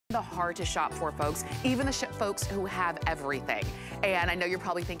the hard to shop for folks, even the folks who have everything. And I know you're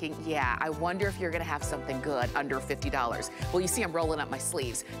probably thinking, yeah, I wonder if you're gonna have something good under $50. Well, you see I'm rolling up my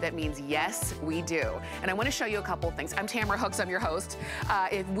sleeves. That means yes, we do. And I wanna show you a couple of things. I'm Tamara Hooks, I'm your host.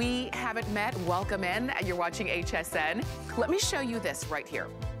 If we haven't met, welcome in. You're watching HSN. Let me show you this right here,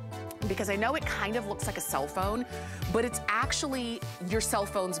 because I know it kind of looks like a cell phone, but it's actually your cell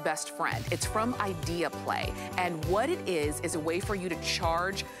phone's best friend. It's from Idea Play. And what it is a way for you to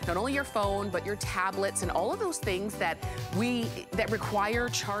charge not only your phone, but your tablets and all of those things that require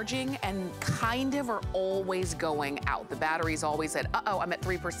charging and kind of are always going out. The battery's always at, uh-oh, I'm at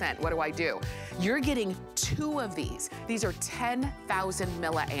 3%, what do I do? You're getting 2 of these. These are 10,000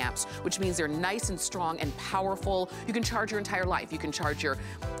 milliamps, which means they're nice and strong and powerful. You can charge your entire life. You can charge your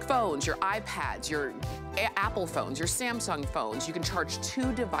phones, your iPads, your Apple phones, your Samsung phones. You can charge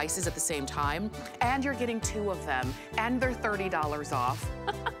 2 devices at the same time, and you're getting 2 of them, and they're $30 off.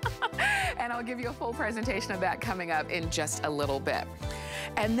 And I'll give you a full presentation of that coming up in just a little bit.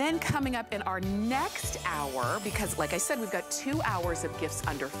 And then coming up in our next hour, because like I said, we've got 2 hours of gifts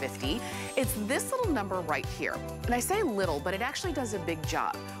under 50, it's this little number right here. And I say little, but it actually does a big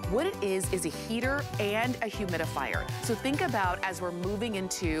job. What it is a heater and a humidifier. So think about as we're moving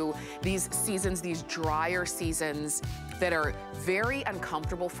into these seasons, these drier seasons that are very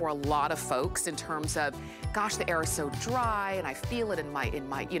uncomfortable for a lot of folks in terms of, gosh, the air is so dry and I feel it in my,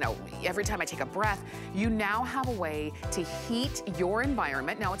 you know, every time I take a breath. You now have a way to heat your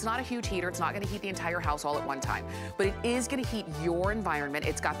environment. Now, it's not a huge heater. It's not gonna heat the entire house all at one time, but it is gonna heat your environment.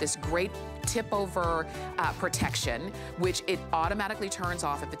 It's got this great tip over protection, which it automatically turns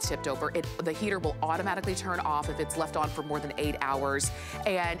off if it's tipped over. The heater will automatically turn off if it's left on for more than 8 hours.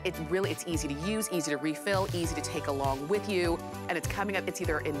 And it's easy to use, easy to refill, easy to take along with you. And it's coming up, it's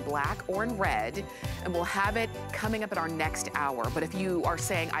either in black or in red. And we'll have it coming up at our next hour. But if you are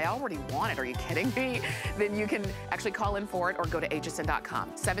saying, I already want it, are you kidding me? Then you can actually call in for it or go to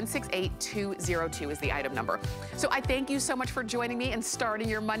hsn.com. 768-202 is the item number. So I thank you so much for joining me and starting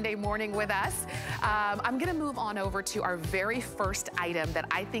your Monday morning with us. I'm gonna move on over to our very first item that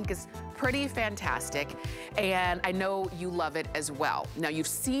I think is pretty fantastic, and I know you love it as well. Now, you've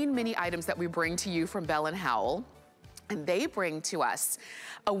seen many items that we bring to you from Bell & Howell, and they bring to us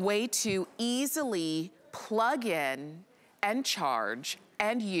a way to easily plug in and charge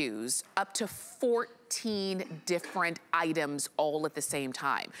and use up to 14 different items all at the same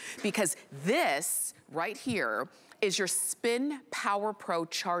time. Because this right here is your Spin Power Pro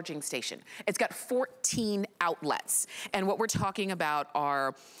charging station. It's got 14 outlets. And what we're talking about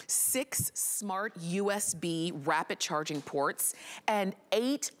are 6 smart USB rapid charging ports and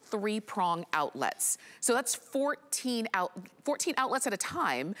 8 3-prong outlets. So that's 14 outlets at a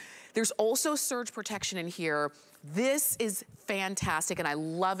time. There's also surge protection in here. This is fantastic, and I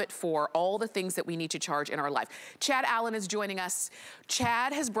love it for all the things that we need to charge in our life. Chad Allen is joining us.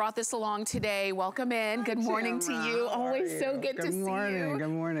 Chad has brought this along today. Welcome in. Good morning to you. Always so good to see you. Good morning, good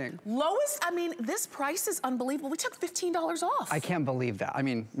morning. Lowest, I mean, this price is unbelievable. We took $15 off. I can't believe that. I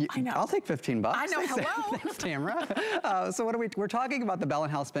mean, I'll take 15 bucks. I know, hello. Thanks, Tamara. So what are we're talking about the Bell &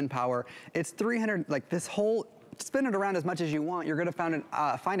 Howell Spin Power. It's 300, like this whole, spin it around as much as you want. You're gonna find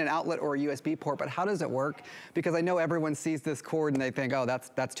an outlet or a USB port, but how does it work? Because I know everyone sees this cord and they think, oh,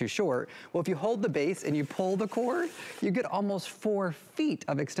 that's too short. Well, if you hold the base and you pull the cord, you get almost 4 feet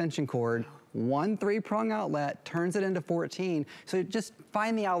of extension cord. 1 3-prong outlet turns it into 14. So just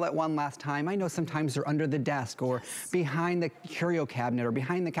find the outlet one last time. I know sometimes they're under the desk or behind the curio cabinet or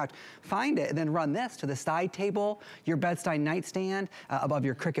behind the couch. Find it and then run this to the side table, your bedside nightstand, above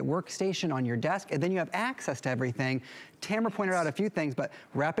your Cricut workstation on your desk, and then you have access to everything. Tamara pointed out a few things, but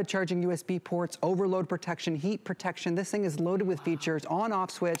rapid charging USB ports, overload protection, heat protection. This thing is loaded with features, on-off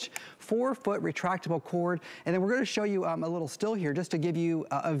switch, 4-foot retractable cord. And then we're gonna show you a little still here just to give you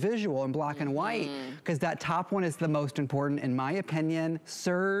a visual in black and white, because that top one is the most important, in my opinion.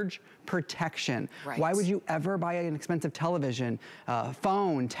 Surge protection. Right. Why would you ever buy an expensive television,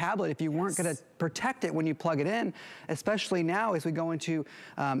 phone, tablet if you weren't gonna protect it when you plug it in? Especially now as we go into,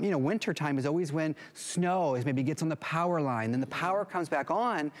 you know, winter time is always when snow maybe gets on the power line, then the power comes back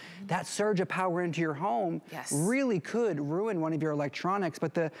on. That surge of power into your home really could ruin one of your electronics.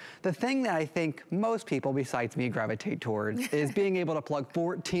 But the thing that I think most people besides me gravitate towards is being able to plug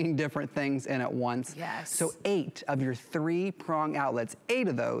 14 different things in at once. So 8 of your 3-prong outlets, 8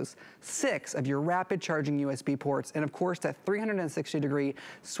 of those, 6 of your rapid charging USB ports, and of course that 360-degree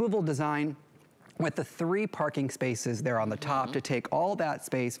swivel design. with the 3 parking spaces there on the top to take all that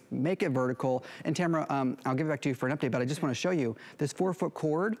space, make it vertical. And Tamara, I'll give it back to you for an update, but I just want to show you this 4-foot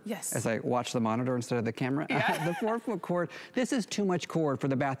cord. Yes. As I watch the monitor instead of the camera. Yeah. The 4-foot cord, this is too much cord for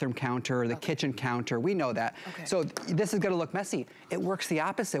the bathroom counter, the kitchen counter. We know that. Okay. So this is going to look messy. It works the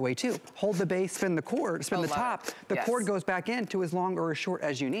opposite way too. Hold the base, spin the cord, spin the top. The cord goes back in to as long or as short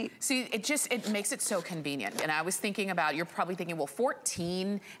as you need. See, it makes it so convenient. And I was thinking about, you're probably thinking, well,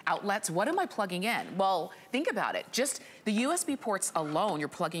 14 outlets, what am I plugging in? Well, think about it. Just the USB ports alone, you're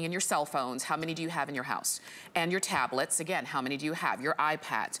plugging in your cell phones. How many do you have in your house? And your tablets, again, how many do you have? Your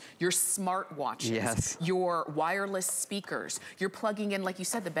iPads, your smartwatches, your wireless speakers. You're plugging in, like you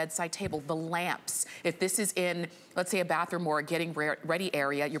said, the bedside table, the lamps. If this is in, let's say, a bathroom or a getting ready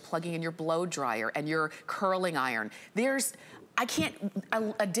area, you're plugging in your blow dryer and your curling iron.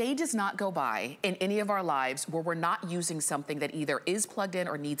 A day does not go by in any of our lives where we're not using something that either is plugged in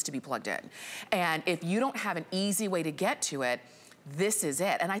or needs to be plugged in. And if you don't have an easy way to get to it, this is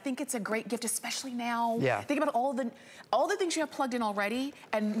it. And I think it's a great gift, especially now. Yeah. Think about all the things you have plugged in already,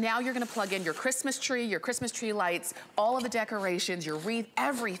 and now you're gonna plug in your Christmas tree lights, all of the decorations, your wreath,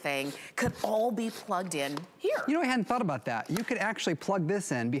 everything could all be plugged in here. You know, I hadn't thought about that. You could actually plug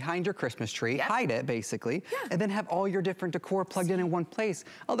this in behind your Christmas tree, hide it basically, and then have all your different decor plugged in one place.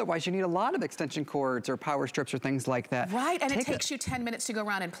 Otherwise, you need a lot of extension cords or power strips or things like that. Right, and it takes you 10 minutes to go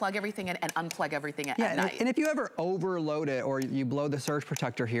around and plug everything in and unplug everything at night. And if you ever overload it or you blow the surge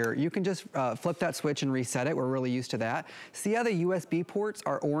protector here, you can just flip that switch and reset it. We're really used to that. See how the USB ports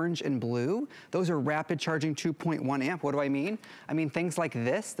are orange and blue? Those are rapid charging 2.1 amp. What do I mean? I mean things like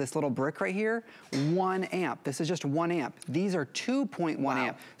this little brick right here, 1 amp. This is just 1 amp. These are 2.1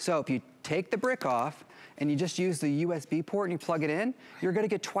 amp. So if you take the brick off and you just use the USB port and you plug it in, you're gonna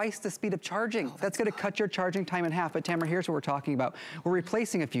get twice the speed of charging. That's gonna cut your charging time in half. But Tamara, here's what we're talking about. We're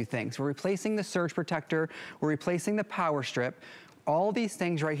replacing a few things. We're replacing the surge protector. We're replacing the power strip. All these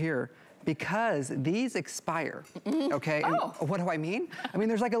things right here, because these expire, okay? And what do I mean? I mean,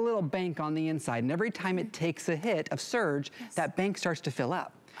 there's like a little bank on the inside, and every time it takes a hit of surge, that bank starts to fill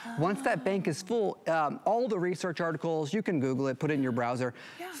up. Once that bank is full, all the research articles, you can Google it, put it in your browser,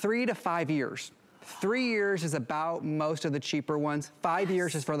 3 to 5 years. 3 years is about most of the cheaper ones. 5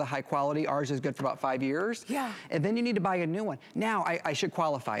 years is for the high quality. Ours is good for about 5 years. And then you need to buy a new one. Now, I should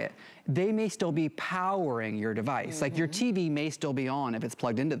qualify it. They may still be powering your device. Like your TV may still be on if it's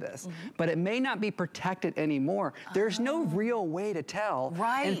plugged into this, but it may not be protected anymore. There's no real way to tell.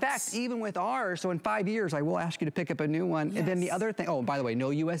 In fact, even with ours, so in 5 years, I will ask you to pick up a new one. And then the other thing, oh, by the way, no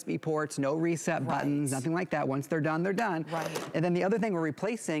USB ports, no reset buttons, nothing like that. Once they're done, they're done. And then the other thing we're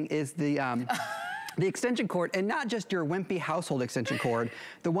replacing is the extension cord, and not just your wimpy household extension cord,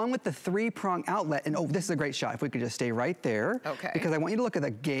 the one with the 3-prong outlet. And oh, this is a great shot. If we could just stay right there. Because I want you to look at the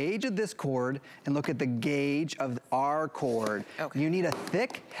gauge of this cord and look at the gauge of our cord. You need a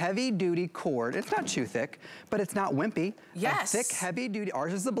thick, heavy-duty cord. It's not too thick, but it's not wimpy. A thick, heavy-duty,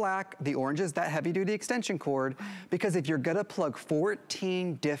 ours is the black, the orange is that heavy-duty extension cord. Because if you're gonna plug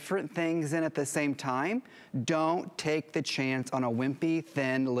 14 different things in at the same time, don't take the chance on a wimpy,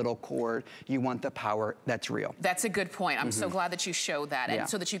 thin little cord. You want the power that's real. That's a good point. I'm so glad that you showed that, and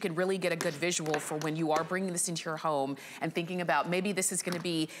so that you can really get a good visual for when you are bringing this into your home and thinking about maybe this is going to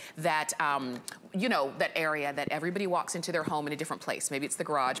be that, you know, that area that everybody walks into their home in a different place. Maybe it's the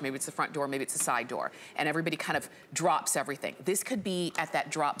garage, maybe it's the front door, maybe it's the side door, and everybody kind of drops everything. This could be at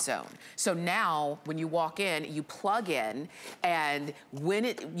that drop zone. So now when you walk in, you plug in, and when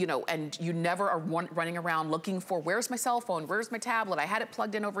it, you know, and you never are running around looking for, where's my cell phone, where's my tablet, I had it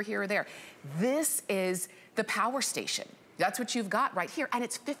plugged in over here or there. This is the power station. That's what you've got right here, and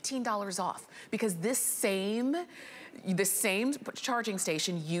it's $15 off, because the same charging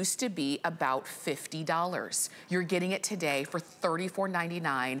station used to be about $50. You're getting it today for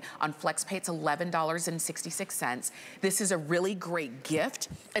 $34.99. On FlexPay, it's $11.66. This is a really great gift.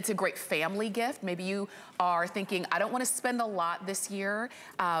 It's a great family gift. Maybe you are thinking, I don't want to spend a lot this year,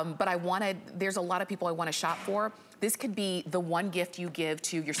 but there's a lot of people I want to shop for. This could be the one gift you give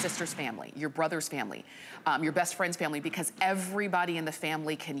to your sister's family, your brother's family, your best friend's family, because everybody in the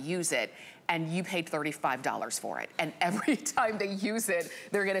family can use it, and you paid $35 for it. And every time they use it,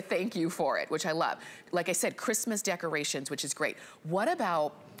 they're gonna thank you for it, which I love. Like I said, Christmas decorations, which is great. What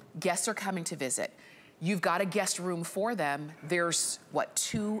about guests are coming to visit? You've got a guest room for them. There's, what,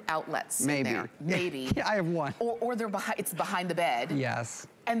 2 outlets in there? Maybe. Yeah, I have one. Or it's behind the bed.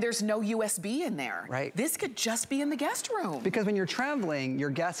 And there's no USB in there. Right. This could just be in the guest room. Because when you're traveling, your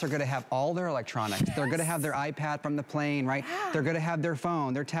guests are gonna have all their electronics. Yes. They're gonna have their iPad from the plane, right? Yeah. They're gonna have their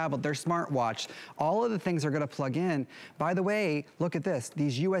phone, their tablet, their smartwatch. All of the things are gonna plug in. By the way, look at this.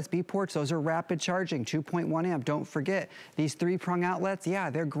 These USB ports, those are rapid charging, 2.1 amp. Don't forget, these 3-prong outlets, yeah,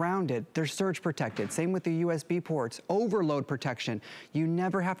 they're grounded. They're surge protected. Same with the USB ports. Overload protection. You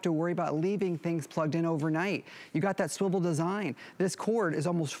never have to worry about leaving things plugged in overnight. You got that swivel design. This cord is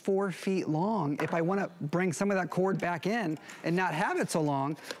almost 4 feet long. If I wanna bring some of that cord back in and not have it so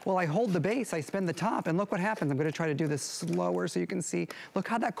long, well, I hold the base, I spin the top, and look what happens. I'm gonna try to do this slower so you can see. Look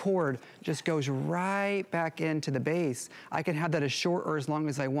how that cord just goes right back into the base. I can have that as short or as long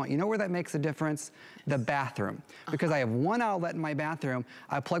as I want. You know where that makes a difference? The bathroom. Because I have one outlet in my bathroom,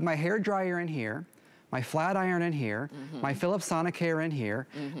 I plug my hair dryer in here, my flat iron in here, my Philips Sonicare in here,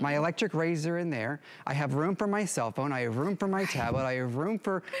 my electric razor in there. I have room for my cell phone, I have room for my tablet, I have room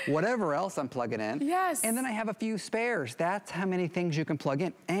for whatever else I'm plugging in. Yes. And then I have a few spares. That's how many things you can plug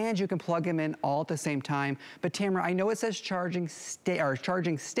in. And you can plug them in all at the same time. But Tamara, I know it says charging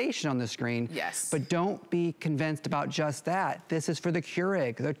station on the screen. Yes. But don't be convinced about just that. This is for the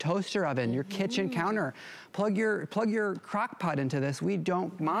Keurig, the toaster oven, your kitchen counter. Plug your crock pot into this. We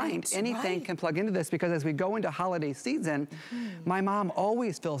don't mind. Anything can plug into this, because as we go into holiday season, my mom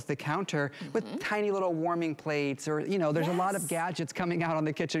always fills the counter with tiny little warming plates, or, you know, there's a lot of gadgets coming out on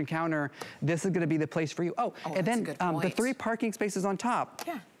the kitchen counter. This is gonna be the place for you. Oh, and then the 3 parking spaces on top.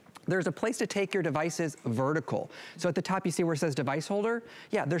 Yeah. There's a place to take your devices vertical. So at the top, you see where it says device holder?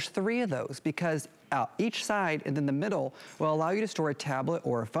 Yeah, there's 3 of those, because each side and then the middle will allow you to store a tablet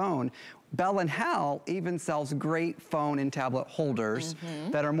or a phone. Bell & Howell even sells great phone and tablet holders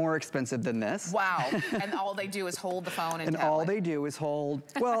that are more expensive than this. Wow, and all they do is hold the phone and tablet. all they do is hold,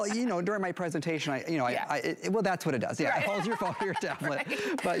 well, you know, during my presentation, well, that's what it does. Yeah, it holds your phone or your tablet.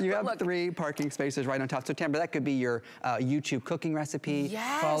 But you have 3 parking spaces right on top. So Tamara, that could be your YouTube cooking recipe,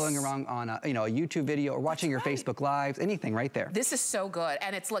 following around on a YouTube video, or watching your Facebook Lives, anything right there. This is so good.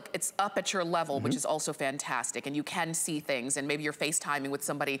 And it's, look, it's up at your level, which is also fantastic. And you can see things, and maybe you're FaceTiming with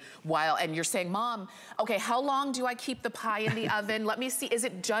somebody while, and you're saying, Mom, okay, how long do I keep the pie in the oven? Let me see, is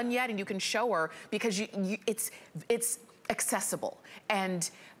it done yet? And you can show her, because it's accessible. And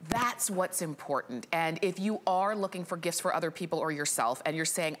that's what's important. And if you are looking for gifts for other people or yourself, and you're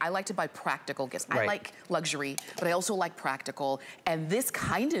saying, I like to buy practical gifts. I like luxury, but I also like practical. And this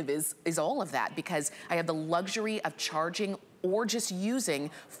kind of is all of that, because I have the luxury of charging or just using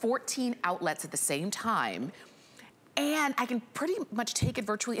 14 outlets at the same time. And I can pretty much take it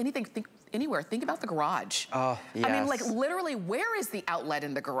virtually anywhere. Think about the garage. Oh, yes. I mean, like, literally, where is the outlet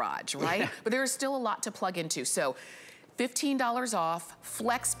in the garage, right? But there's still a lot to plug into. So $15 off,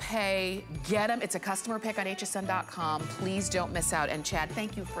 flex pay, get them. It's a customer pick on hsn.com. Please don't miss out. And Chad,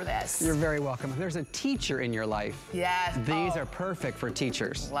 thank you for this. You're very welcome. If there's a teacher in your life, these are perfect for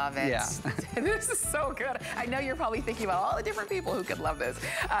teachers. Love it. Yeah. This is so good. I know you're probably thinking about all the different people who could love this.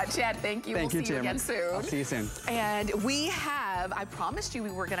 Chad, thank you. We'll see you again soon. I'll see you soon. And we have, I promised you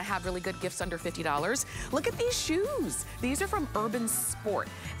we were gonna have really good gifts under $50. Look at these shoes. These are from Urban Sport.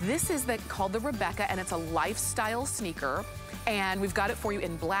 This is called the Rebecca, and it's a lifestyle sneaker. And we've got it for you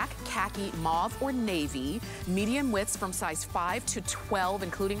in black, khaki, mauve, or navy. Medium widths from size 5 to 12,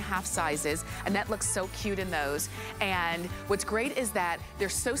 including half sizes. Annette looks so cute in those. And what's great is that they're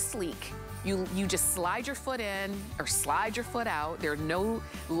so sleek. You just slide your foot in or slide your foot out. There are no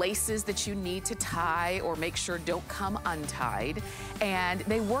laces that you need to tie or make sure don't come untied. And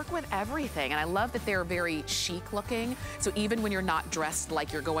they work with everything. And I love that they're very chic looking. So even when you're not dressed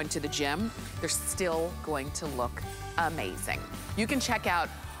like you're going to the gym, they're still going to look amazing. You can check out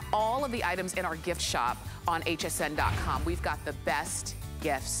all of the items in our gift shop on hsn.com. We've got the best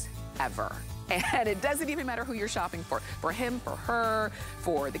gifts ever. And it doesn't even matter who you're shopping for him, for her,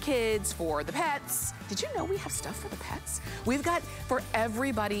 for the kids, for the pets. Did you know we have stuff for the pets? We've got for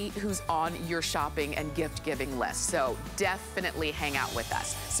everybody who's on your shopping and gift giving list. So definitely hang out with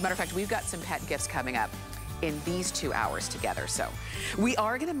us. As a matter of fact, we've got some pet gifts coming up in these 2 hours together. So we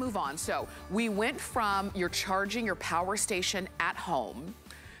are gonna move on. So we went from you're charging your power station at home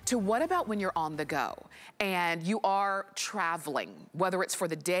to what about when you're on the go and you are traveling, whether it's for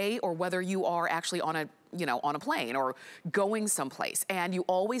the day or whether you are actually on a plane or going someplace, and you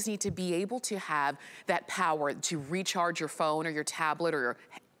always need to be able to have that power to recharge your phone or your tablet or your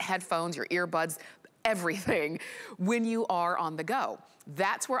headphones, your earbuds, everything when you are on the go.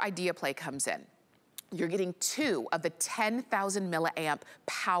 That's where Idea Play comes in. you're getting 2 of the 10,000 milliamp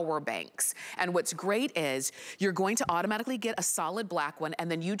power banks. And what's great is you're going to automatically get a solid black one,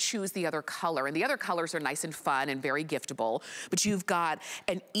 and then you choose the other color. And the other colors are nice and fun and very giftable, but you've got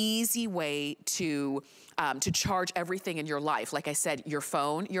an easy way to charge everything in your life. Like I said, your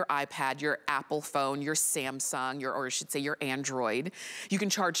phone, your iPad, your Apple phone, your Samsung, or I should say your Android. You can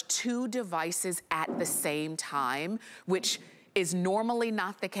charge 2 devices at the same time, which is normally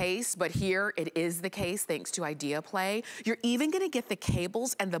not the case, but here it is the case thanks to Idea Play. You're even gonna get the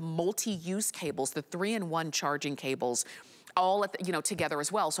cables and the multi-use cables, the 3-in-1 charging cables, all at the, together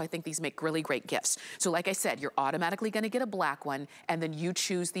as well. So I think these make really great gifts. So like I said, you're automatically gonna get a black one, and then you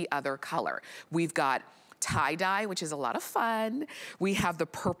choose the other color. We've got tie-dye, which is a lot of fun. We have the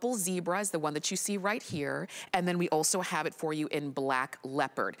purple zebra, is the one that you see right here. And then we also have it for you in black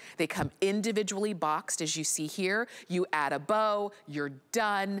leopard. They come individually boxed, as you see here. You add a bow, you're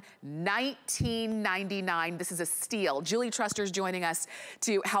done. $19.99. This is a steal. Julie Truster's joining us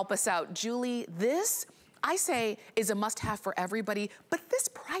to help us out. Julie, this, I say, is a must-have for everybody, but this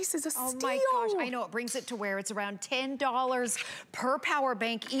price is a steal. Oh my gosh, I know, it brings it to where it's around $10 per power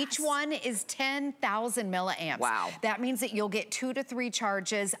bank. Each one is 10,000 milliamps. Wow. That means that you'll get 2 to 3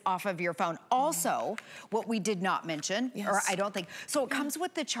 charges off of your phone. Also, what we did not mention, or I don't think, so it comes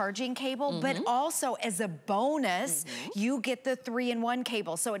with the charging cable, but also as a bonus, you get the 3-in-1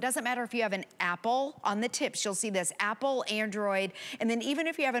 cable. So it doesn't matter if you have an Apple on the tips, you'll see this Apple, Android, and then even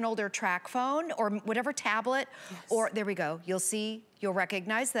if you have an older track phone or whatever tablet, or there we go, you'll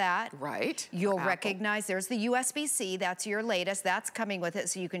recognize that. Right. You'll recognize, there's the USB-C, that's your latest, that's coming with it,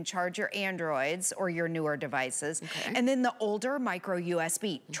 so you can charge your Androids or your newer devices. Okay. And then the older micro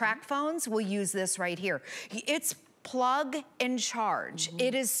USB. Track phones will use this right here. It's plug and charge.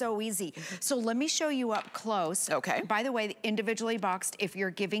 It is so easy. So let me show you up close. Okay. By the way, individually boxed, if you're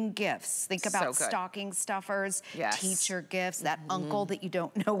giving gifts, think about stocking stuffers, teacher gifts, that uncle that you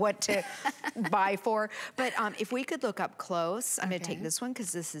don't know what to buy for. But if we could look up close, I'm gonna take this one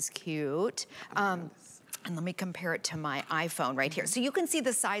because this is cute. And let me compare it to my iPhone right here. So you can see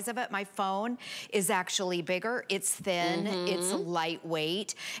the size of it. My phone is actually bigger. It's thin, it's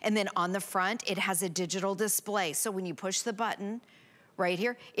lightweight. And then on the front, it has a digital display. So when you push the button, right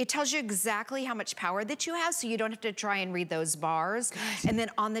here, it tells you exactly how much power that you have, so you don't have to try and read those bars. And then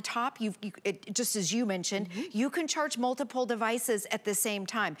on the top, just as you mentioned, you can charge multiple devices at the same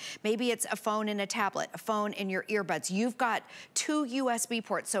time. Maybe it's a phone and a tablet, a phone and your earbuds. You've got 2 USB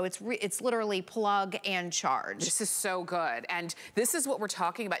ports, so it's literally plug and charge. This is so good, and this is what we're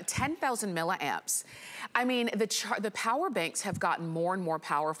talking about, 10,000 milliamps. I mean, the power banks have gotten more and more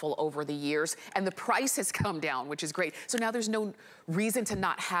powerful over the years, and the price has come down, which is great. So now there's no reason to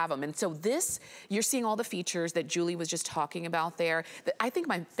not have them. And so this, you're seeing all the features that Julie was just talking about there. I think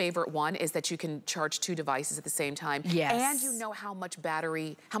my favorite one is that you can charge 2 devices at the same time. Yes. And you know how much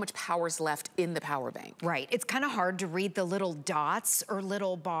power's left in the power bank. Right. It's kind of hard to read the little dots or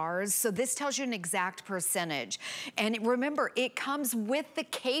little bars. So this tells you an exact percentage. And remember, it comes with the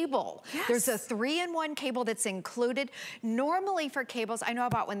cable. Yes. There's a 3-in-1 cable that's included. Normally for cables, I know I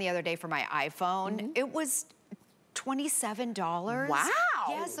bought one the other day for my iPhone. It was $27. Wow.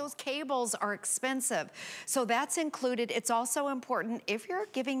 Yes, those cables are expensive. So that's included. It's also important if you're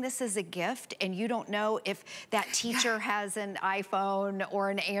giving this as a gift and you don't know if that teacher has an iPhone or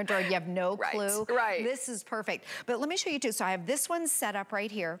an Android, you have no clue. Right. This is perfect. But let me show you too. So I have this one set up right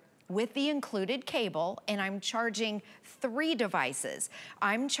here with the included cable, and I'm charging 3 devices.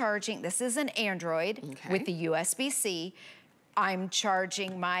 I'm charging, this is an Android with the USB-C. I'm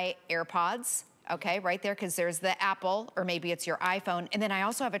charging my AirPods, okay, right there, because there's the Apple, or maybe it's your iPhone. And then I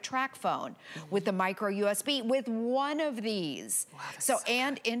also have a track phone with the micro USB with one of these. Wow, so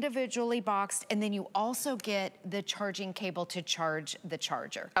and individually boxed, and then you also get the charging cable to charge the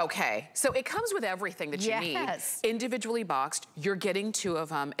charger. Okay, so it comes with everything that you need. Individually boxed, you're getting 2 of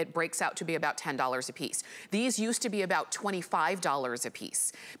them. It breaks out to be about $10 a piece. These used to be about $25 a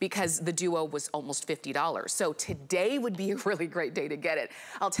piece because the Duo was almost $50. So today would be a really great day to get it.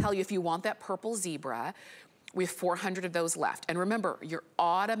 I'll tell you, if you want that purple zebra, we have 400 of those left. And remember, you're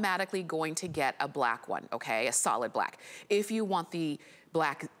automatically going to get a black one, okay? A solid black. If you want the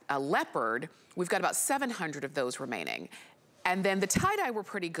black leopard, we've got about 700 of those remaining. And then the tie-dye we're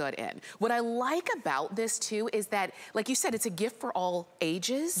pretty good in. What I like about this too is that, like you said, it's a gift for all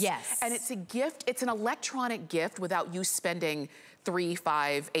ages. Yes. And it's a gift, it's an electronic gift without you spending $300,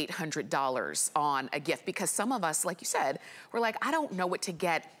 $500, $800 on a gift. Because some of us, like you said, we're like, I don't know what to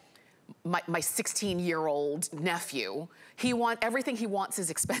get my 16-year-old nephew. Everything he wants is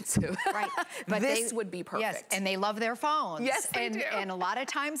expensive. Right. But this would be perfect. Yes, and they love their phones. Yes, they do. And a lot of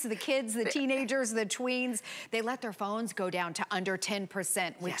times the kids, the teenagers, the tweens, they let their phones go down to under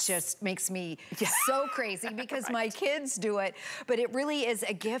 10%, which just makes me so crazy because my kids do it. But it really is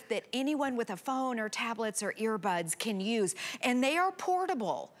a gift that anyone with a phone or tablets or earbuds can use. And they are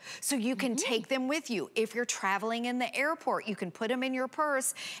portable. So you can take them with you. If you're traveling in the airport, you can put them in your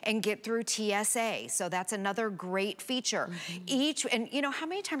purse and get through TSA. So that's another great feature. And you know, how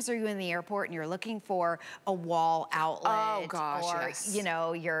many times are you in the airport and you're looking for a wall outlet? Oh gosh, or, you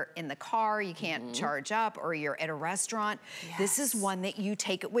know, you're in the car, you can't charge up, or you're at a restaurant. This is one that you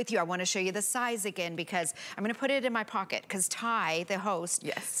take it with you. I want to show you the size again because I'm going to put it in my pocket because Ty, the host,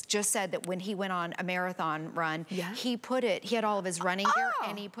 just said that when he went on a marathon run, he had all of his running gear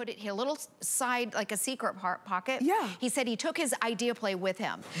and he had a little side, like a secret pocket. He said he took his Idea Play with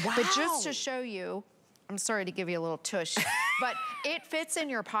him. But just to show you, I'm sorry to give you a little tush, but it fits in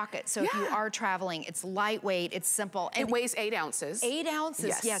your pocket. So if you are traveling, it's lightweight, it's simple. And it weighs 8 ounces. 8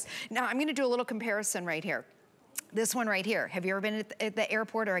 ounces, yes. Now I'm gonna do a little comparison right here. This one right here. Have you ever been at the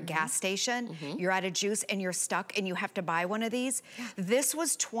airport or a gas station? You're out of juice and you're stuck and you have to buy one of these? This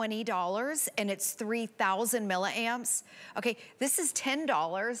was $20 and it's 3,000 milliamps. Okay, this is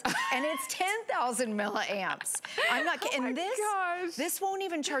 $10 and it's 10,000 milliamps. I'm not kidding. And this won't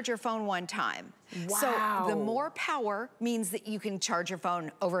even charge your phone one time. So the more power means that you can charge your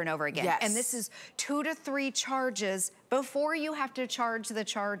phone over and over again. And this is 2 to 3 charges before you have to charge the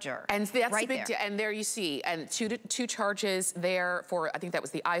charger. And that's a big deal. And there you see, and two charges there for, I think that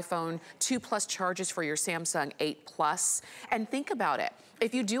was the iPhone, 2+ charges for your Samsung 8 Plus. And think about it.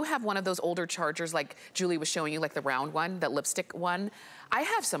 If you do have one of those older chargers, like Julie was showing you, like the round one, that lipstick one, I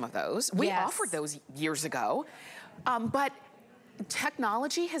have some of those. We offered those years ago. But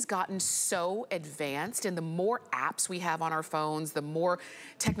technology has gotten so advanced, and the more apps we have on our phones, the more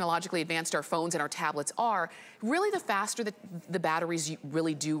technologically advanced our phones and our tablets are, really the faster that the batteries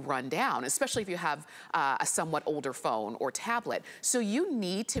really do run down, especially if you have a somewhat older phone or tablet. So you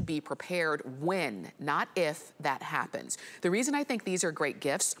need to be prepared when, not if, that happens. The reason I think these are great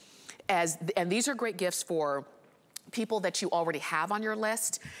gifts, and these are great gifts for people that you already have on your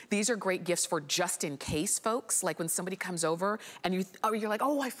list. These are great gifts for just in case folks, like when somebody comes over and you're like,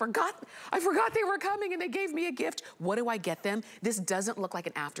 oh, I forgot they were coming and they gave me a gift. What do I get them? This doesn't look like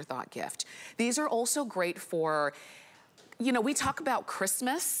an afterthought gift. These are also great for, you know, we talk about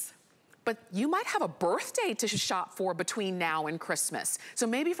Christmas, but you might have a birthday to shop for between now and Christmas. So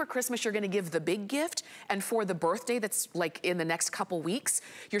maybe for Christmas, you're gonna give the big gift, and for the birthday that's like in the next couple weeks,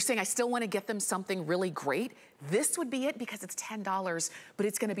 you're saying, I still wanna get them something really great. This would be it because it's $10, but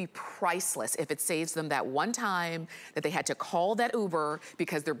it's gonna be priceless if it saves them that one time that they had to call that Uber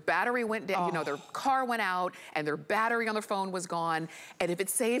because their battery went down, you know, their car went out and their battery on their phone was gone. And if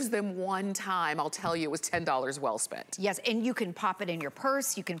it saves them one time, I'll tell you it was $10 well spent. Yes, and you can pop it in your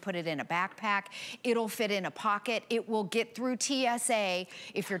purse, you can put it in a backpack, it'll fit in a pocket, it will get through TSA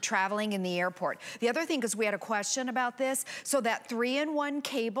if you're traveling in the airport. The other thing is we had a question about this, so that 3-in-1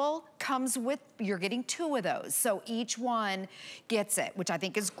 cable comes with, you're getting 2 of those. So each one gets it, which I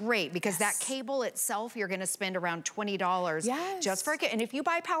think is great because that cable itself, you're gonna spend around $20 just for it. And if you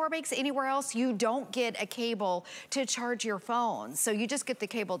buy power banks anywhere else, you don't get a cable to charge your phone. So you just get the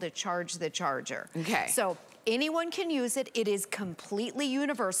cable to charge the charger. Okay. So anyone can use it. It is completely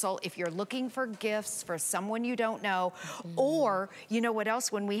universal if you're looking for gifts for someone you don't know. Or, you know what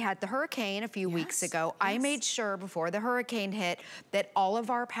else? When we had the hurricane a few weeks ago, I made sure before the hurricane hit that all of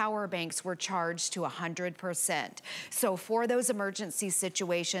our power banks were charged to 100%. So for those emergency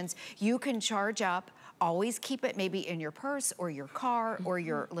situations, you can charge up. Always keep it maybe in your purse or your car or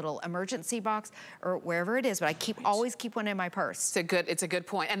your little emergency box or wherever it is, but I always keep one in my purse. It's a good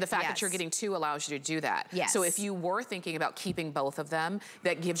point. And the fact that you're getting 2 allows you to do that. So if you were thinking about keeping both of them,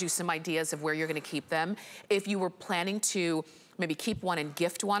 that gives you some ideas of where you're gonna keep them. If you were planning to maybe keep one and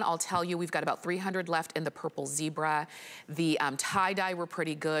gift one, I'll tell you, we've got about 300 left in the purple zebra. The tie-dye were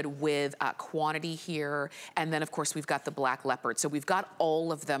pretty good with quantity here. And then of course we've got the black leopard. So we've got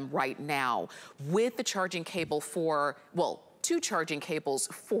all of them right now with the charging cable for, well, 2 charging cables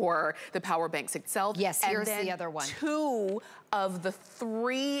for the power banks itself. Yes, here's the other one. 2 of the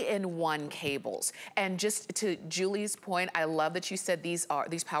 3-in-1 cables. And just to Julie's point, I love that you said these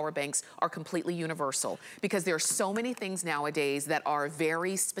power banks are completely universal, because there are so many things nowadays that are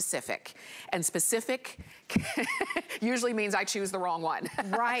very specific. And specific usually means I choose the wrong one.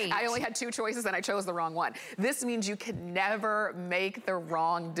 Right. I only had 2 choices and I chose the wrong one. This means you can never make the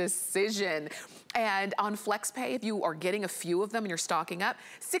wrong decision. And on FlexPay, if you are getting a few of them and you're stocking up,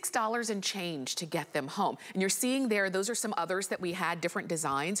 $6 and change to get them home. And you're seeing there, those are some others that we had, different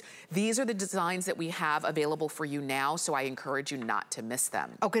designs. These are the designs that we have available for you now, so I encourage you not to miss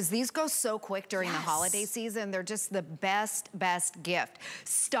them. Oh, because these go so quick during the holiday season. They're just the best gift.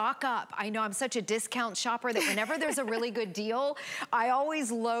 Stock up. I know I'm such a discount shopper that whenever there's a really good deal, I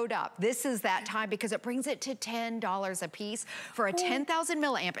always load up. This is that time because it brings it to $10 a piece for a 10,000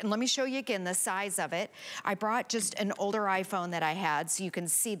 milliamp. And let me show you again the size of it. I brought just an older iPhone that I had, so you can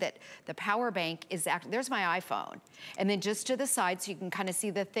see that the power bank is actually, there's my iPhone. And then just to the side, so you can kind of see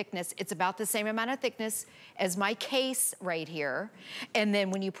the thickness, it's about the same amount of thickness as my case right here. And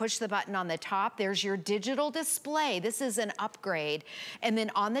then when you push the button on the top, there's your digital display. This is an upgrade. And then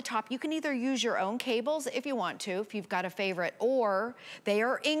on the top, you can either use your own cables if you want to, if you've got a favorite, or they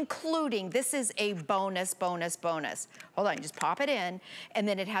are including, this is a bonus. Hold on, just pop it in, and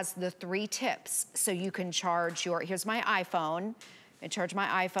then it has the 3 tips. So you can charge your, here's my iPhone, and charge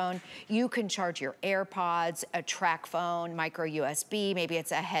my iPhone. You can charge your AirPods, a track phone, micro USB, maybe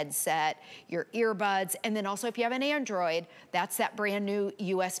it's a headset, your earbuds, and then also if you have an Android, that's that brand new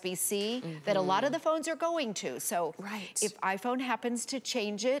USB-C that a lot of the phones are going to. So if iPhone happens to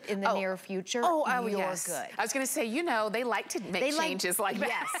change it in the near future, you're good. I was gonna say, you know, they like to make changes like that.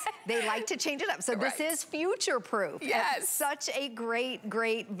 Yes, they like to change it up. So this is future-proof. Yes. Such a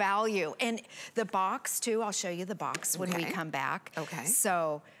great value. And the box too, I'll show you the box when we come back. Okay.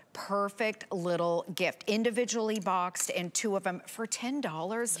 So perfect little gift, individually boxed, and 2 of them for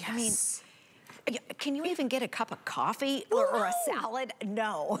 $10. Yes. I mean, can you even get a cup of coffee or a salad?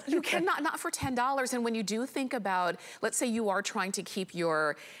 No. You cannot, not for $10. And when you do think about, let's say you are trying to keep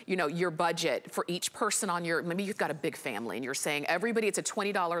your, you know, your budget for each person on your, maybe you've got a big family and you're saying everybody, it's a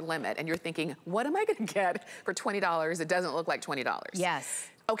 $20 limit, and you're thinking, what am I gonna get for $20? It doesn't look like $20. Yes.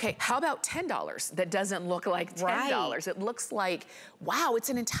 Okay, how about $10 that doesn't look like $10? It looks like, wow, it's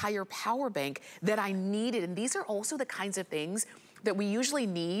an entire power bank that I needed. And these are also the kinds of things that we usually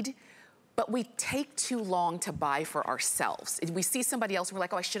need, but we take too long to buy for ourselves. If we see somebody else and we're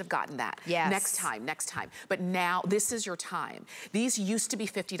like, oh, I should have gotten that. Yes. Next time. But now, this is your time. These used to be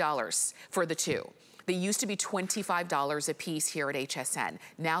 $50 for the 2. They used to be $25 a piece here at HSN.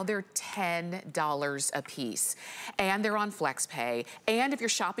 Now they're $10 a piece. And they're on FlexPay. And if you're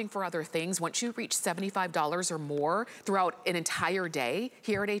shopping for other things, once you reach $75 or more throughout an entire day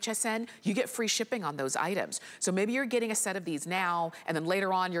here at HSN, you get free shipping on those items. So maybe you're getting a set of these now, and then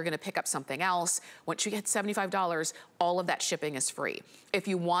later on you're gonna pick up something else. Once you get $75, all of that shipping is free. If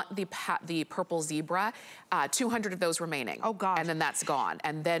you want the purple zebra, 200 of those remaining. Oh God. And then that's gone.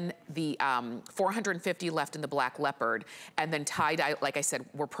 And then the 450 left in the black leopard. And then tie-dye, like I said,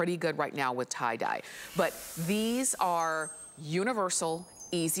 we're pretty good right now with tie-dye. But these are universal,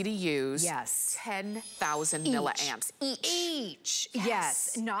 easy to use. Yes. 10,000 milliamps each.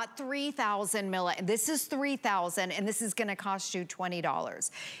 Yes, not 3,000 milliamps. This is 3,000, and this is gonna cost you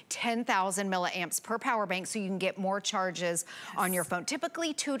 $20. 10,000 milliamps per power bank, so you can get more charges on your phone.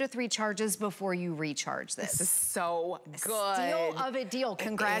 Typically 2 to 3 charges before you recharge this. This is so good. Steal of a deal,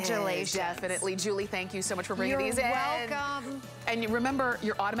 congratulations. Definitely. Julie, thank you so much for bringing these in. You're welcome. And remember,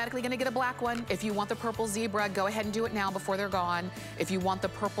 you're automatically gonna get a black one. If you want the purple zebra, go ahead and do it now before they're gone. If you want the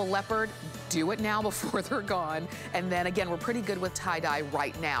purple leopard, do it now before they're gone. And then again, we're pretty good with tie-dye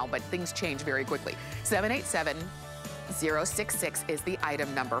right now, but things change very quickly. 787-066 is the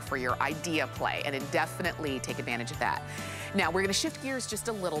item number for your idea play, and definitely take advantage of that. Now, we're gonna shift gears just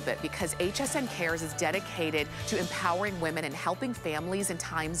a little bit because HSN Cares is dedicated to empowering women and helping families in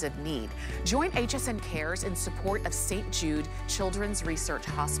times of need. Join HSN Cares in support of St. Jude Children's Research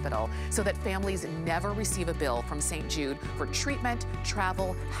Hospital so that families never receive a bill from St. Jude for treatment,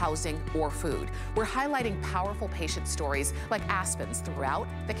 travel, housing, or food. We're highlighting powerful patient stories like Aspen's throughout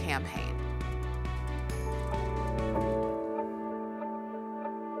the campaign.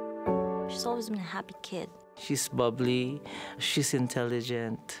 She's always been a happy kid. She's bubbly, she's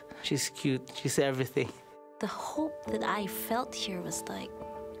intelligent, she's cute, she's everything. The hope that I felt here was like,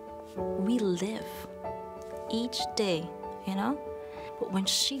 we live each day, you know? But when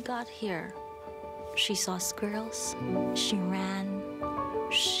she got here, she saw squirrels, she ran,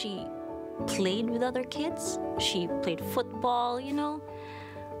 she played with other kids, she played football, you know?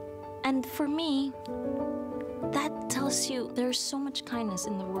 And for me, that tells tells you there's so much kindness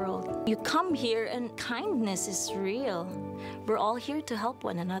in the world. You come here and kindness is real. We're all here to help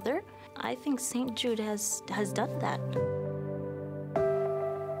one another. I think St. Jude has done that.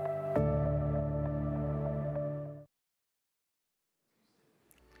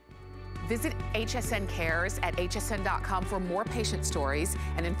 Visit HSN Cares at hsn.com for more patient stories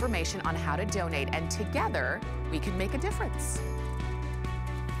and information on how to donate, and together we can make a difference.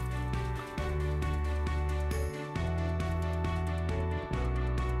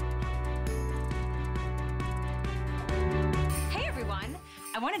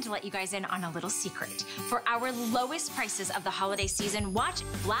 I wanted to let you guys in on a little secret. For our lowest prices of the holiday season, watch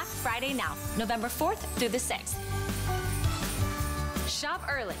Black Friday now, November 4th through the 6th. Shop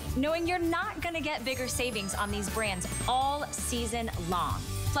early, knowing you're not gonna get bigger savings on these brands all season long.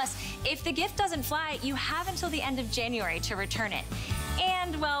 Plus, if the gift doesn't fly, you have until the end of January to return it.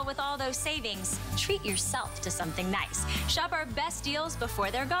 And, well, with all those savings, treat yourself to something nice. Shop our best deals before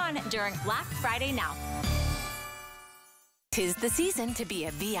they're gone during Black Friday now. 'Tis the season to be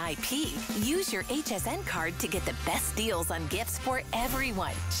a VIP. Use your HSN card to get the best deals on gifts for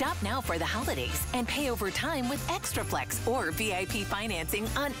everyone. Shop now for the holidays and pay over time with Extraplex or VIP financing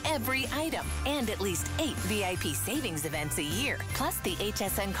on every item. And at least 8 VIP savings events a year. Plus, the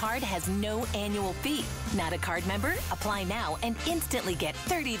HSN card has no annual fee. Not a card member? Apply now and instantly get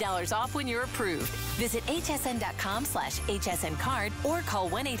 $30 off when you're approved. Visit hsn.com/HSN card or call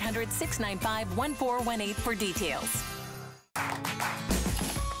 1-800-695-1418 for details.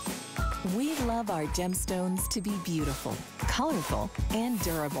 We love our gemstones to be beautiful, colorful, and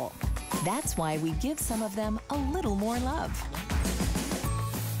durable. That's why we give some of them a little more love.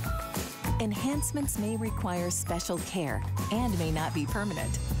 Enhancements may require special care and may not be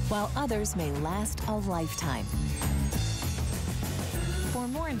permanent, while others may last a lifetime. For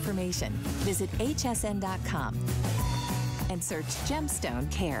more information, visit hsn.com and search Gemstone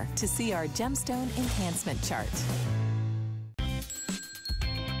Care to see our gemstone enhancement chart.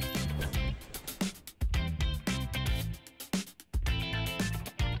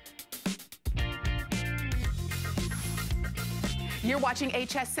 You're watching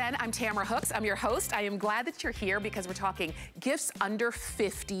HSN. I'm Tamara Hooks. I'm your host. I am glad that you're here because we're talking gifts under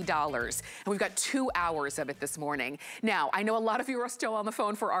 $50. And we've got 2 hours of it this morning. Now, I know a lot of you are still on the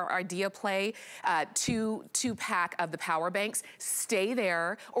phone for our idea play, two-pack of the power banks. Stay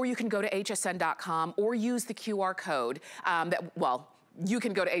there, or you can go to hsn.com or use the QR code you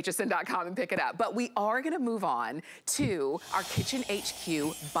can go to hsn.com and pick it up. But we are gonna move on to our Kitchen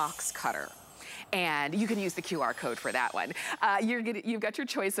HQ box cutter. And you can use the QR code for that one. You've got your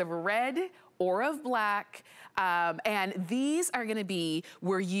choice of red or of black. And these are gonna be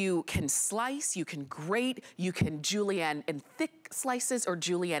where you can slice, you can grate, you can julienne in thick slices or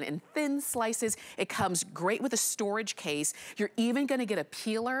julienne in thin slices. It comes great with a storage case. You're even gonna get a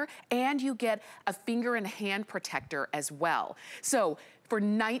peeler, and you get a finger and hand protector as well. So for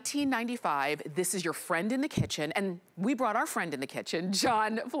 $19.95, this is your friend in the kitchen, and we brought our friend in the kitchen,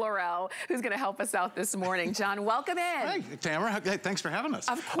 John Florell, who's gonna help us out this morning. John, welcome in. Hey, Tamara, hey, thanks for having us.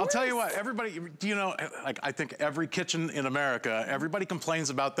 Of course. I'll tell you what, everybody, do you know, like, I think every kitchen in America, everybody complains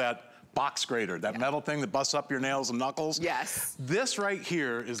about that box grater, that metal thing that busts up your nails and knuckles. Yes. This right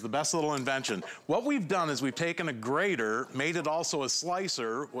here is the best little invention. What we've done is we've taken a grater, made it also a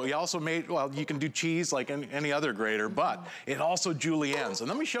slicer. We also made, well, you can do cheese like any other grater, but it also juliennes. And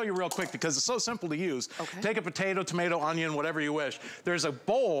let me show you real quick because it's so simple to use. Okay. Take a potato, tomato, onion, whatever you wish. There's a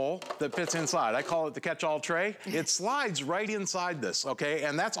bowl that fits inside. I call it the catch-all tray. It slides right inside this, okay?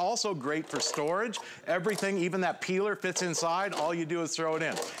 And that's also great for storage. Everything, even that peeler fits inside. All you do is throw it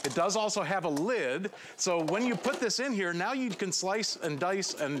in. It does also have a lid, so when you put this in here, now you can slice and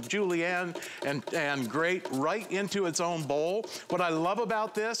dice and julienne and grate right into its own bowl. What I love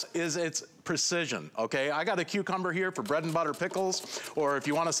about this is its precision, okay? I got a cucumber here for bread and butter pickles, or if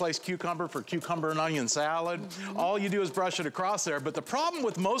you want to slice cucumber for cucumber and onion salad, all you do is brush it across there. But the problem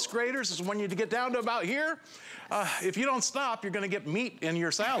with most graters is when you get down to about here, if you don't stop, you're gonna get meat in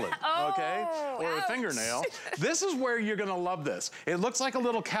your salad, okay? Or a fingernail. This is where you're gonna love this. It looks like a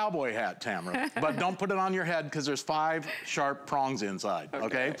little cowboy hat, Tamara, but don't put it on your head because there's 5 sharp prongs inside,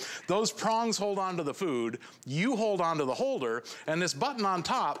 okay? Those prongs hold on to the food, you hold on to the holder, and this button on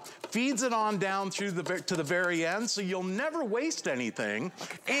top feeds it on down through to the very end, so you'll never waste anything,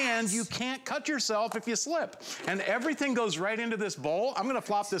 and you can't cut yourself if you slip. And everything goes right into this bowl. I'm gonna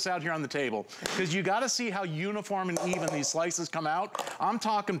flop this out here on the table because you gotta see how uniform and even these slices come out. I'm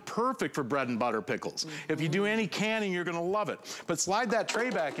talking perfect for bread and butter pickles. If you do any canning, you're gonna love it. But slide that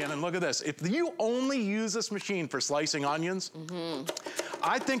tray back in and look at this. If you only use this machine for slicing onions,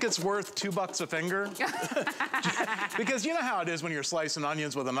 I think it's worth $2 a finger. Because you know how it is when you're slicing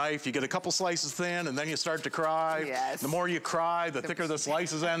onions with a knife. You get a couple slices thin and then you start to cry. Yes. The more you cry, the thicker the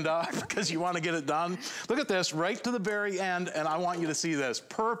slices end up because you want to get it done. Look at this, right to the very end, and I want you to see this.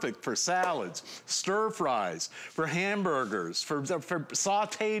 Perfect for salads, stir fries, for hamburgers, for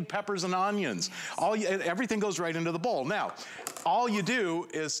sauteed peppers and onions. Everything goes right into the bowl. Now, all you do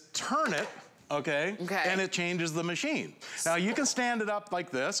is turn it, okay? And it changes the machine. Now, you can stand it up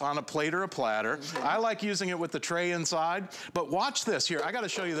like this on a plate or a platter. I like using it with the tray inside, but watch this here. I gotta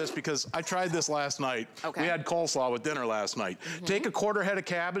show you this because I tried this last night. We had coleslaw with dinner last night. Take a quarter head of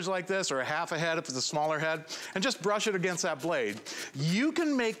cabbage like this, or a half a head if it's a smaller head, and just brush it against that blade. You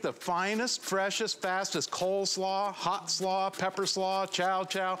can make the finest, freshest, fastest coleslaw, hot slaw, pepper slaw, chow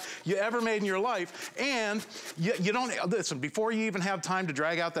chow you ever made in your life, and you don't, listen, before you even have time to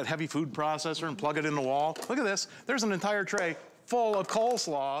drag out that heavy food processor and plug it in the wall. Look at this. There's an entire tray full of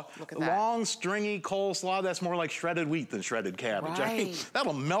coleslaw. Look at that. Long, stringy coleslaw. That's more like shredded wheat than shredded cabbage. I mean,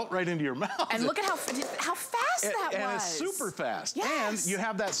 that'll melt right into your mouth. And look at how fast that was. And it's super fast. And you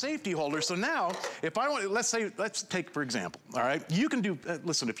have that safety holder. So now, if I want, let's take, for example, all right? You can do,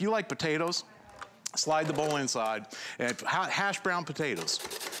 listen, if you like potatoes, slide the bowl inside, and hash brown potatoes.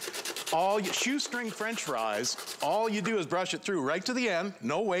 Shoestring French fries, all you do is brush it through right to the end,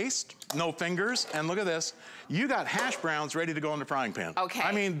 no waste, no fingers, and look at this. You got hash browns ready to go in the frying pan.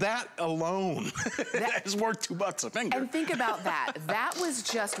 I mean, that alone is worth $2 a finger. And think about that. That was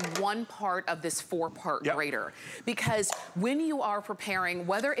just one part of this 4-part grater. Because when you are preparing,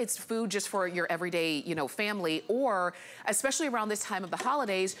 whether it's food just for your everyday, family, or especially around this time of the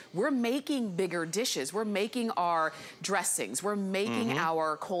holidays, we're making bigger dishes. We're making our dressings. We're making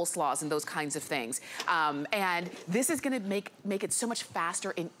our coleslaws and those kinds of things. And this is gonna make it so much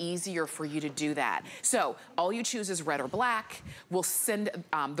faster and easier for you to do that. So all you choose is red or black. We'll send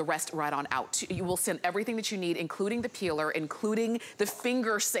the rest right on out. You will send everything that you need, including the peeler, including the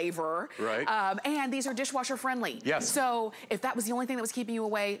finger saver. And these are dishwasher friendly. So if that was the only thing that was keeping you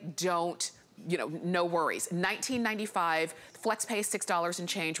away, no worries. $19.95, flex pay $6 and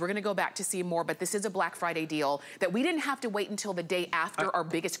change. We're gonna go back to see more, but this is a Black Friday deal that we didn't have to wait until the day after our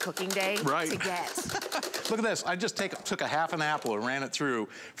biggest cooking day to get. Look at this. I just took a half an apple and ran it through.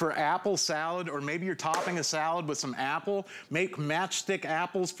 For apple salad, or maybe you're topping a salad with some apple, make matchstick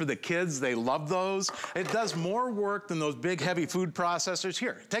apples for the kids. They love those. It does more work than those big, heavy food processors.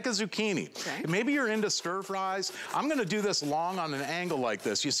 Here, take a zucchini. Maybe you're into stir fries. I'm gonna do this long on an angle like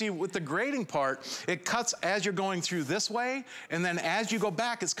this. You see, with the grating part, it cuts as you're going through this way, and then as you go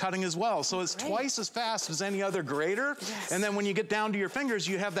back, it's cutting as well. So it's twice as fast as any other grater. And then when you get down to your fingers,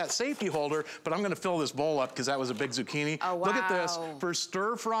 you have that safety holder, but I'm gonna fill this bowl up because that was a big zucchini. Look at this. For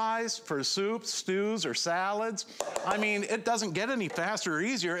stir fries, for soups, stews, or salads, I mean, it doesn't get any faster or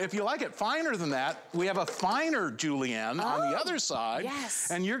easier. If you like it finer than that, we have a finer julienne on the other side.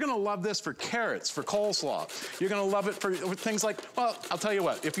 And you're gonna love this for carrots, for coleslaw. You're gonna love it for things like, well, I'll tell you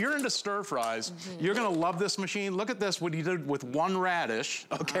what, if you're into stir fries, you're gonna love this machine. Look at this, what he did with one radish,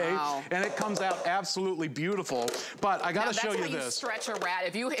 and it comes out absolutely beautiful. But I gotta show you this. You stretch a rat.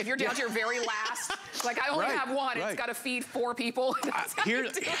 If you're down to your very last, like I only have one, it's gotta feed 4 people.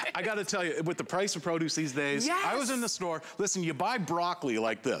 I gotta tell you, with the price of produce these days, I was in the store. Listen, you buy broccoli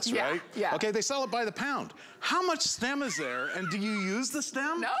like this, right? Okay, they sell it by the pound. How much stem is there, and do you use the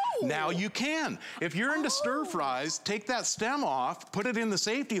stem? No. Now you can. If you're into stir fries, take that stem off, put it in the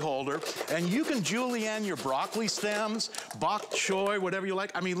safety holder, and you can julienne your broccoli stems, bok choy, whatever you like.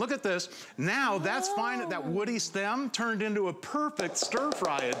 I mean, look at this. Now that's fine. That woody stem turned into a perfect stir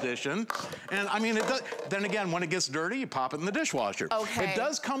fry addition. And I mean, it does, then again, when it gets dirty, you pop it in the dishwasher. It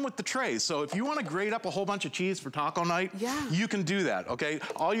does come with the trays. So if you want to grate up a whole bunch of cheese for taco night, you can do that, okay?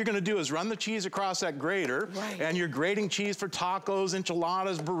 All you're gonna do is run the cheese across that grater, and you're grating cheese for tacos,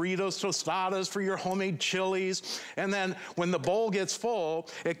 enchiladas, burritos, tostadas, for your homemade chilies. And then when the bowl gets full,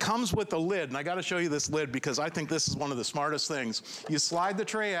 it comes with a lid. And I gotta show you this lid because I think this is one of the smartest things. You slide the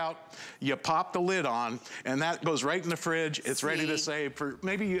tray out, you pop the lid on, and that goes right in the fridge. It's ready to save for,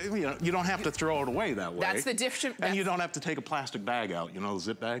 maybe, you don't have to throw it away that way. That's the difference. And you don't have to take a plastic bag out,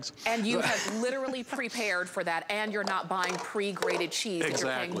 zip bags. And you have literally prepared for that, and you're not buying pre-grated cheese that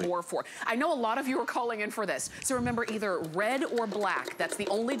you're paying more for. I know a lot of you are calling in for this. So remember, either red or black. That's the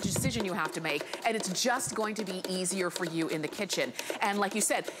only decision you have to make, and it's just going to be easier for you in the kitchen. And like you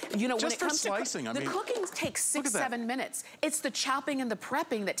said, when it comes slicing, to the cooking takes 6-7 minutes. It's the chopping and the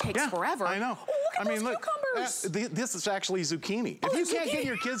prepping that takes forever. I know. at those cucumbers. This is actually zucchini. If you can't get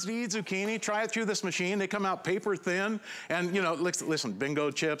your kids to eat zucchini, try it through this machine. They come out paper thin. And, you know, listen,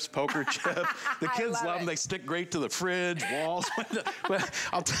 bingo chips, poker chip. The kids love them. They stick great to the fridge, walls. But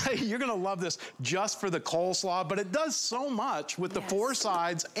I'll tell you, you're going to love this just for the coleslaw. But it does so much with the 4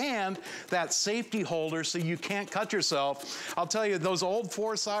 sides and that safety holder so you can't cut yourself. I'll tell you, those old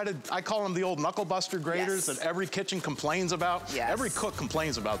 4-sided, I call them the old knuckle buster graters that every kitchen complains about. Every cook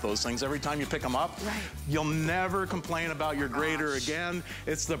complains about those things every time you pick them up. You'll never complain about your grater again.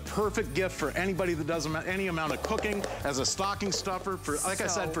 It's the perfect gift for anybody that does any amount of cooking as a stocking stuffer. For, like I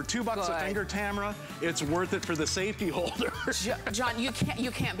said, for $2 a finger, Tamara, it's worth it for the safety holder. John, you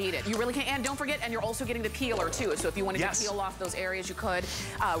can't beat it. You really can't. And don't forget, and you're also getting the peeler too. So if you wanted to peel off those areas, you could.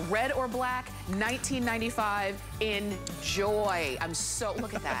 Red or black, $19.95. Enjoy. I'm so,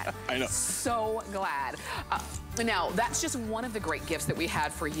 look at that. I know. So glad. Now, that's just one of the great gifts that we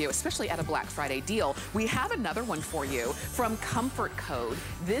had for you, especially at a Black Friday deal. We have another one for you from Comfort Code.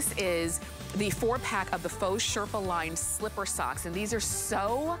 This is the 4-pack of the faux Sherpa line slipper socks, and these are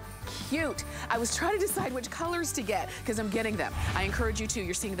so cute. I was trying to decide which colors to get because I'm getting them. I encourage you to.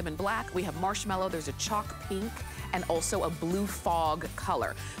 You're seeing them in black. We have marshmallow. There's a chalk pink and also a blue fog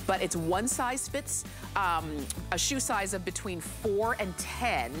color. But it's one size fits, a shoe size of between 4 and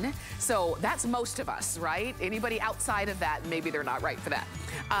 10. So that's most of us, right? Anybody outside of that, maybe they're not right for that.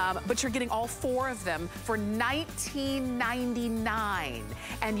 But you're getting all 4 of them for $19.99.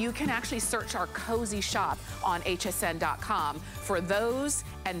 And you can actually search our cozy shop on hsn.com for those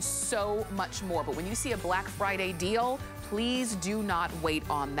and so much more. But when you see a Black Friday deal, please do not wait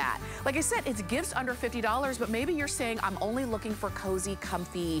on that. Like I said, it's gifts under $50, but maybe you're saying, I'm only looking for cozy,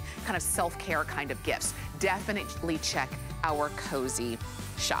 comfy, kind of self-care kind of gifts. Definitely check our cozy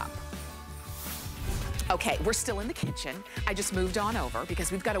shop. Okay, we're still in the kitchen. I just moved on over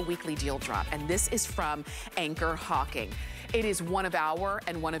because we've got a weekly deal drop, and this is from Anchor Hawking. It is one of our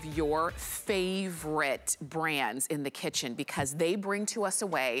and one of your favorite brands in the kitchen because they bring to us a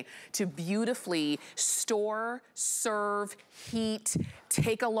way to beautifully store, serve, heat,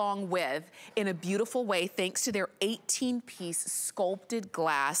 take along with in a beautiful way thanks to their 18-piece sculpted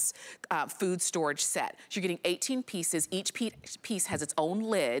glass food storage set. So you're getting 18 pieces. Each piece has its own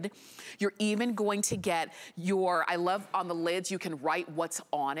lid. You're even going to get your, I love on the lids, you can write what's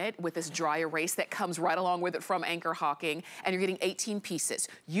on it with this dry erase that comes right along with it from Anchor Hawking, and you're getting 18 pieces.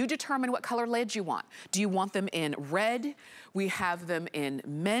 You determine what color lids you want. Do you want them in red? We have them in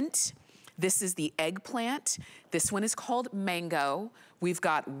mint. This is the eggplant. This one is called mango. We've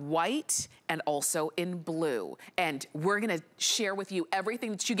got white and also in blue. And we're gonna share with you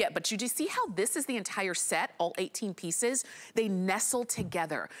everything that you get, but you just see how this is the entire set, all 18 pieces? They nestle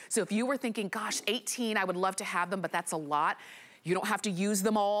together. So if you were thinking, gosh, 18, I would love to have them, but that's a lot. You don't have to use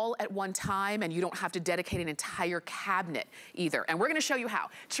them all at one time, and you don't have to dedicate an entire cabinet either. And we're gonna show you how.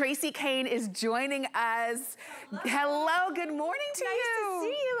 Tracy Kane is joining us. Hello, good morning to you. Nice to see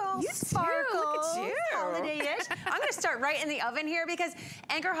you, all sparkles. Look at you. Holiday-ish. I'm gonna start right in the oven here because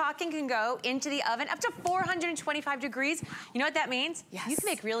Anchor Hawking can go into the oven up to 425 degrees. You know what that means? Yes. You can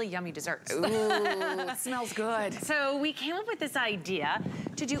make really yummy desserts. Ooh, it smells good. So we came up with this idea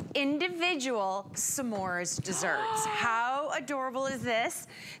to do individual s'mores desserts. How adorable is this?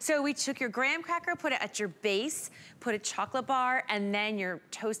 So we took your graham cracker, put it at your base, put a chocolate bar, and then your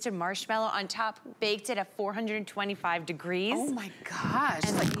toasted marshmallow on top, baked it at 425 degrees. Oh my gosh,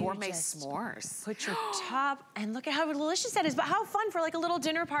 and like gourmet s'mores. Put your top, and look at how delicious that is, but how fun for like a little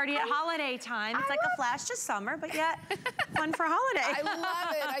dinner party at holiday time. It's like a flash to summer, but yet fun for holiday. I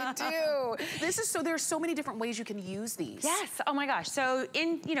love it, I do. This is, so there's so many different ways you can use these. Yes, oh my gosh. So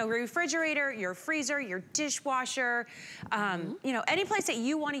in, your refrigerator, your freezer, your dishwasher, any place that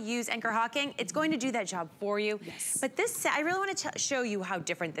you want to use Anchor Hawking, it's going to do that job for you. Yes. But this, I really want to show you how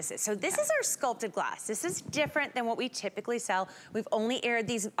different this is. So this is our sculpted glass. This is different than what we typically sell. We've only aired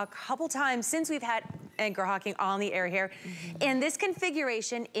these a couple times since we've had Anchor Hawking on the air here. And this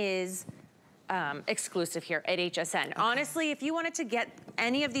configuration is exclusive here at HSN. Okay. Honestly, if you wanted to get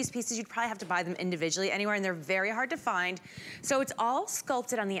any of these pieces, you'd probably have to buy them individually anywhere, and they're very hard to find. So it's all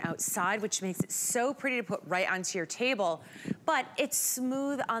sculpted on the outside, which makes it so pretty to put right onto your table, but it's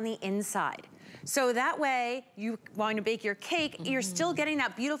smooth on the inside. So that way, you want to bake your cake, you're still getting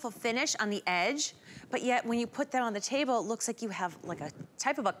that beautiful finish on the edge, but yet when you put that on the table, it looks like you have like a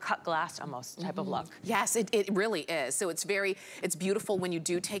type of a cut glass almost type of look. Yes, it really is. So it's beautiful when you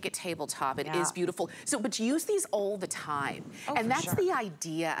do take it tabletop. It is beautiful. So, but use these all the time. And that's the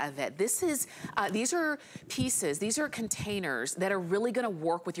idea of it. This is, these are pieces, these are containers that are really gonna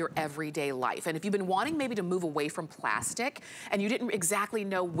work with your everyday life. And if you've been wanting maybe to move away from plastic and you didn't exactly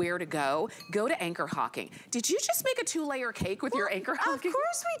know where to go to Anchor Hocking. Did you just make a 2-layer cake with your Anchor Hocking? Of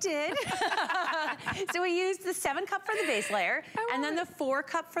course we did. So we used the 7-cup for the base layer and then the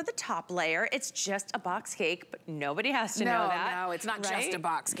 4-cup for the top layer. It's just a box cake, but nobody has to know that. No, it's not just a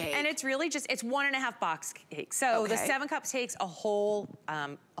box cake. And it's really just, it's 1.5 box cake. So the 7 cups takes a whole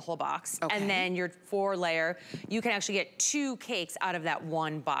box. And then your 4-layer, you can actually get 2 cakes out of that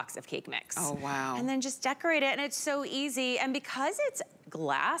 1 box of cake mix. Oh, wow. And then just decorate it, and it's so easy. And because it's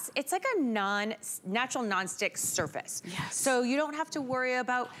glass, it's like a natural non-stick surface. Yes. So you don't have to worry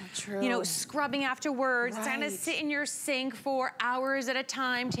about, you know, scrubbing afterwards. It's gonna sit in your sink for hours at a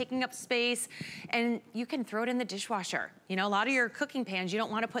time, taking up space, and you can throw it in the dishwasher. You know, a lot of your cooking pans you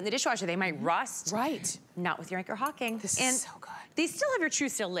don't want to put in the dishwasher. They might rust. Right. Not with your Anchor Hocking. This is so good. These still have your true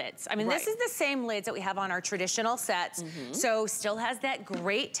steel lids. I mean, this is the same lids that we have on our traditional sets. So still has that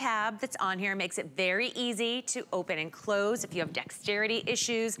great tab that's on here. Makes it very easy to open and close if you have dexterity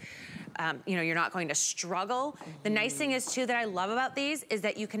issues. You know, you're not going to struggle. The nice thing is too that I love about these is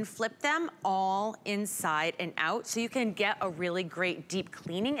that you can flip them all inside and out, so you can get a really great deep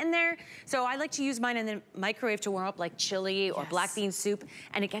cleaning in there. So I like to use mine in the microwave to warm up like chili or black bean soup,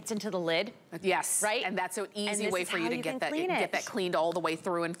 and it gets into the lid. Yes, right? And that's an easy way for you to get that cleaned all the way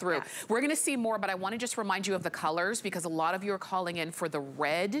through and through. Yes. We're gonna see more, but I wanna just remind you of the colors because a lot of you are calling in for the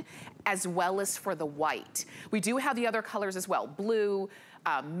red as well as for the white. We do have the other colors as well, blue,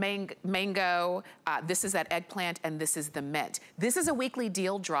 mango, this is that eggplant, and this is the mint. This is a weekly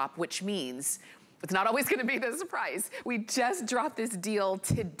deal drop, which means it's not always gonna be this price. We just dropped this deal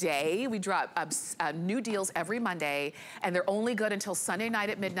today. We drop new deals every Monday, and they're only good until Sunday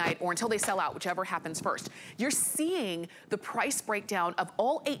night at midnight or until they sell out, whichever happens first. You're seeing the price breakdown of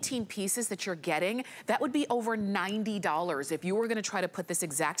all 18 pieces that you're getting. That would be over $90 if you were gonna try to put this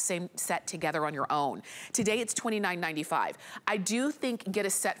exact same set together on your own. Today it's $29.95. I do think get a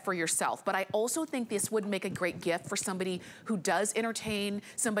set for yourself, but I also think this would make a great gift for somebody who does entertain,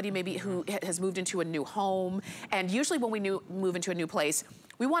 somebody maybe who has moved into a new home. And usually when we move into a new place,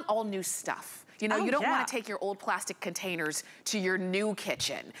 we want all new stuff. You know, you don't want to take your old plastic containers to your new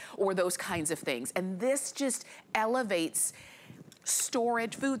kitchen or those kinds of things. And this just elevates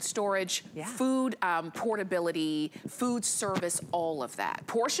storage, food portability, food service, all of that.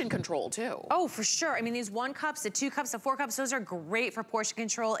 Portion control too. Oh, for sure. I mean, these 1 cups, the 2 cups, the 4 cups, those are great for portion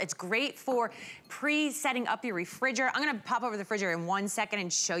control. It's great for pre-setting up your refrigerator. I'm gonna pop over the refrigerator in 1 second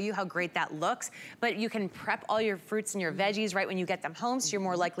and show you how great that looks. But you can prep all your fruits and your veggies right when you get them home, so you're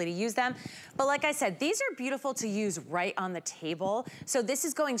more likely to use them. But like I said, these are beautiful to use right on the table. So this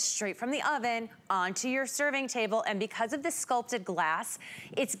is going straight from the oven onto your serving table, and because of the sculpted glass,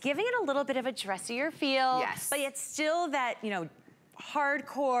 it's giving it a little bit of a dressier feel, but it's still that, you know,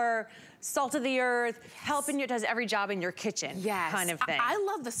 hardcore, salt of the earth, helping you, does every job in your kitchen kind of thing. I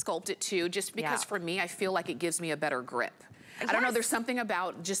love the sculpted too, just because for me, I feel like it gives me a better grip. I don't know, there's something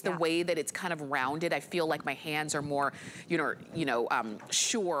about just the way that it's kind of rounded. I feel like my hands are more,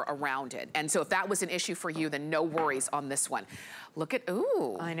 sure around it. And so if that was an issue for you, then no worries on this one. Look at,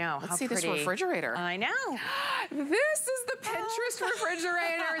 ooh. I know, Let's see this refrigerator. I know. This is the Pinterest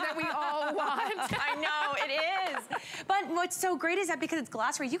refrigerator that we all want. I know, it is. But what's so great is that because it's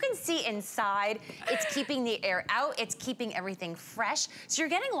glassware, you can see inside. It's keeping the air out. It's keeping everything fresh. So you're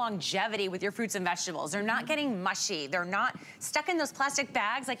getting longevity with your fruits and vegetables. They're not getting mushy. They're not stuck in those plastic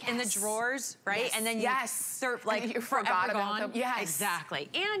bags like in the drawers, right? And then they're like you forgot about them. Yes. Exactly.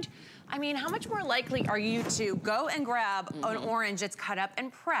 And I mean, how much more likely are you to go and grab an orange that's cut up and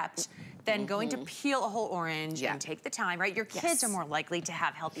prepped than going to peel a whole orange and take the time, right? Your kids are more likely to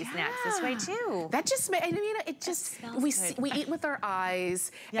have healthy snacks this way too. That just, I mean, it just, we eat with our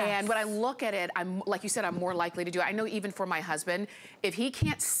eyes, and when I look at it, I'm, like you said, I'm more likely to do it. I know even for my husband, if he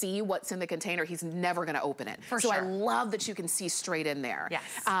can't see what's in the container, he's never gonna open it. So I love that you can see straight in there.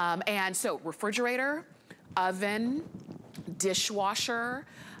 And so refrigerator, oven, dishwasher,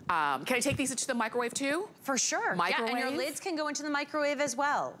 can I take these into the microwave too? For sure. Microwave? Yeah, and your lids can go into the microwave as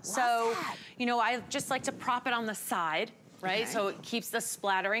well. So, you know, I just like to prop it on the side, right? So it keeps the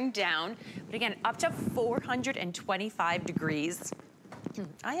splattering down. But again, up to 425 degrees.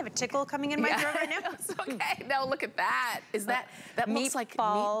 I have a tickle coming in my throat right now. It's okay. No, look at that. Is that looks like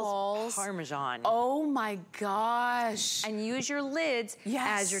meatballs. Parmesan. Oh my gosh. And use your lids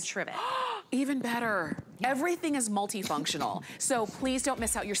as your trivet. Even better. Everything is multifunctional. So please don't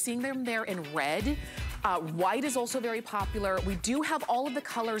miss out. You're seeing them there in red. White is also very popular. We do have all of the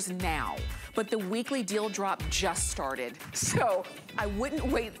colors now, but the weekly deal drop just started. So I wouldn't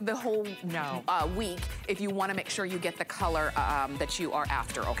wait the whole week if you want to make sure you get the color that you are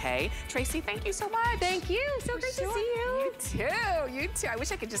after, okay? Tracy, thank you so much. Thank you. So great to see you. You too. I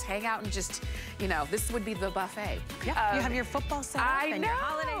wish I could just hang out and just, you know, this would be the buffet. Yeah, you have your football set up and your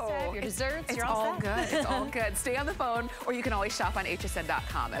holiday set, your desserts, you're all set. Good. It's all good. Stay on the phone, or you can always shop on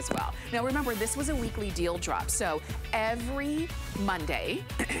hsn.com as well. Now remember, this was a weekly deal drop. So every Monday,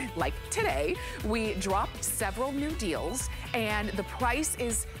 like today, we drop several new deals, and the price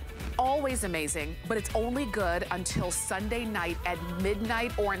is always amazing, but it's only good until Sunday night at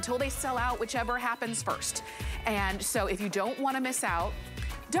midnight or until they sell out, whichever happens first. And so if you don't want to miss out,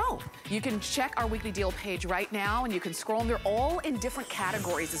 don't. You can check our weekly deal page right now, and you can scroll, and they're all in different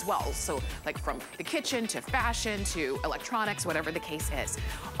categories as well. So like from the kitchen to fashion to electronics, whatever the case is.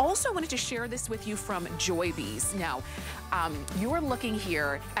 Also wanted to share this with you from Joybees. Now, you are looking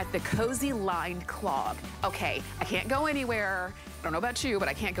here at the cozy lined clog. Okay, I can't go anywhere. I don't know about you, but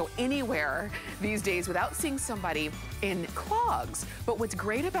I can't go anywhere these days without seeing somebody in clogs. But what's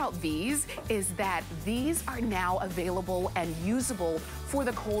great about these is that these are now available and usable for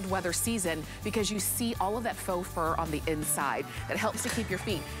the cold weather season, because you see all of that faux fur on the inside that helps to keep your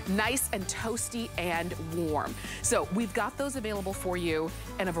feet nice and toasty and warm. So we've got those available for you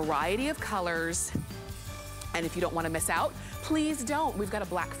in a variety of colors. And if you don't want to miss out, please don't. We've got a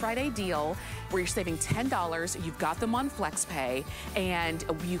Black Friday deal where you're saving $10. You've got them on FlexPay, and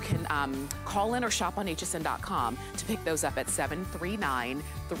you can call in or shop on hsn.com to pick those up at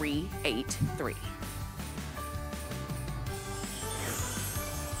 739-383.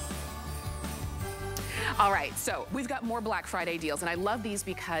 All right, so we've got more Black Friday deals, and I love these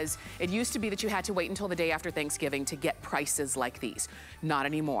because it used to be that you had to wait until the day after Thanksgiving to get prices like these. Not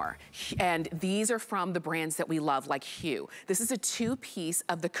anymore. And these are from the brands that we love, like Hue. This is a two-piece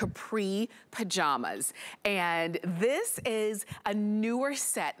of the Capri pajamas, and this is a newer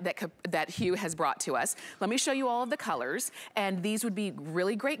set that Hue has brought to us. Let me show you all of the colors, and these would be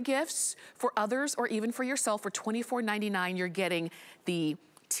really great gifts for others or even for yourself. For $24.99, you're getting the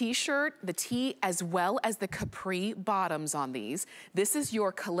t-shirt, the tee, as well as the capri bottoms on these. This is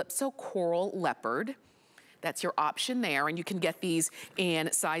your Calypso Coral Leopard. That's your option there, and you can get these in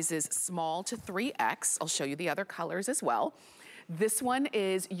sizes small to 3X. I'll show you the other colors as well. This one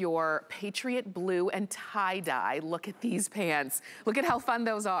is your Patriot Blue and tie-dye. Look at these pants. Look at how fun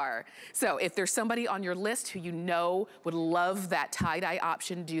those are. So if there's somebody on your list who you know would love that tie-dye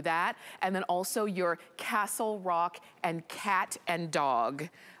option, do that. And then also your Castle Rock and cat and dog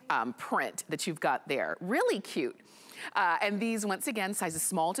print that you've got there. Really cute. And these, once again, sizes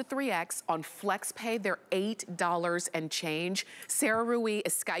small to 3X on FlexPay. They're $8 and change. Sarah Rui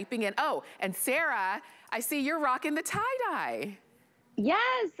is Skyping in. Oh, and Sarah, I see you're rocking the tie-dye.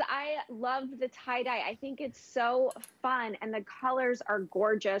 Yes, I love the tie-dye. I think it's so fun, and the colors are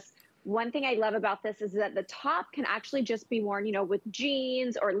gorgeous. One thing I love about this is that the top can actually just be worn, you know, with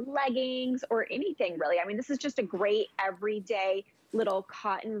jeans or leggings or anything really. I mean, this is just a great everyday little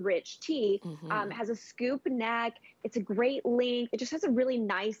cotton rich tee. It has a scoop neck. It's a great length. It just has a really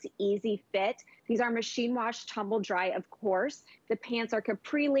nice, easy fit. These are machine wash, tumble dry, of course. The pants are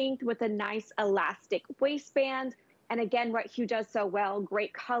capri length with a nice elastic waistband. And again, what Hue does so well,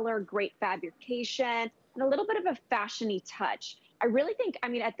 great color, great fabrication, and a little bit of a fashiony touch. I really think, I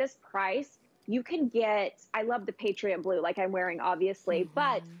mean, at this price, you can get, I love the Patriot Blue like I'm wearing, obviously,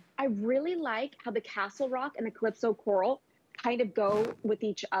 but I really like how the Castle Rock and the Calypso Coral kind of go with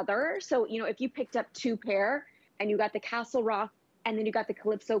each other. So, you know, if you picked up two pair and you got the Castle Rock and then you got the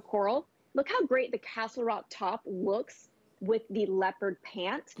Calypso Coral, look how great the Castle Rock top looks with the leopard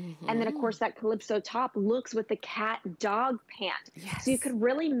pant. And then of course that Calypso top looks with the cat dog pant. So you could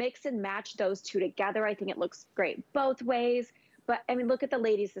really mix and match those two together. I think it looks great both ways. But I mean, look at the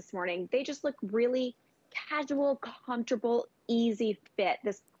ladies this morning. They just look really casual, comfortable, easy fit.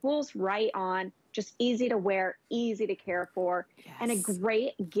 This pulls right on, just easy to wear, easy to care for, and a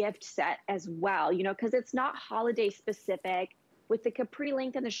great gift set as well, you know, because it's not holiday specific. With the capri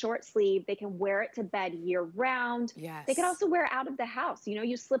length and the short sleeve, they can wear it to bed year round. They can also wear it out of the house. You know,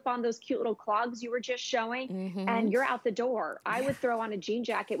 you slip on those cute little clogs you were just showing and you're out the door. I would throw on a jean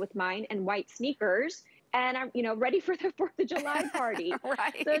jacket with mine and white sneakers and I'm, you know, ready for the 4th of July party.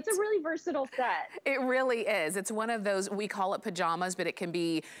 Right. So it's a really versatile set. It really is. It's one of those, we call it pajamas, but it can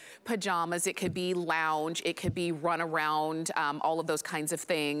be pajamas, it could be lounge, it could be run around, all of those kinds of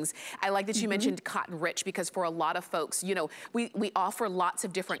things. I like that you mentioned cotton rich, because for a lot of folks, you know, we offer lots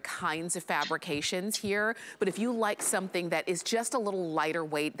of different kinds of fabrications here, but if you like something that is just a little lighter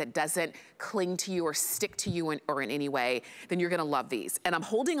weight, that doesn't cling to you or stick to you in any way, then you're gonna love these. And I'm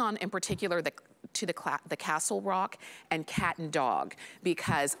holding on in particular to the Castle Rock and Cat and Dog,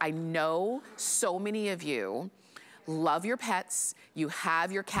 because I know so many of you love your pets, you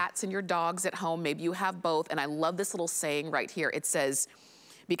have your cats and your dogs at home, maybe you have both, and I love this little saying right here. It says,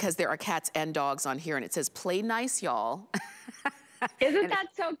 because there are cats and dogs on here, and it says, play nice, y'all. Isn't that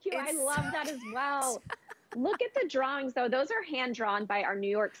so cute? I love that as well. Look at the drawings, though. Those are hand-drawn by our New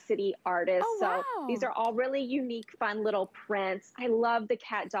York City artists. Oh, wow. So these are all really unique, fun little prints. I love the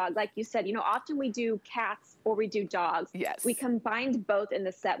cat dog. Like you said, you know, often we do cats or we do dogs. Yes. We combined both in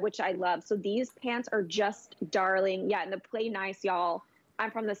the set, which I love. So these pants are just darling. Yeah, and the play nice, y'all. I'm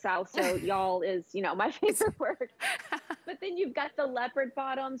from the South, so y'all is, you know, my favorite word. But then you've got the leopard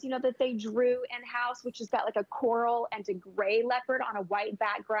bottoms, you know, that they drew in-house, which has got like a coral and a gray leopard on a white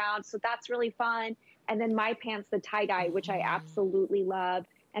background. So that's really fun. And then my pants, the tie-dye, which I absolutely love.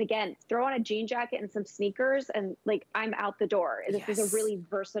 And again, throw on a jean jacket and some sneakers and like I'm out the door. This is a really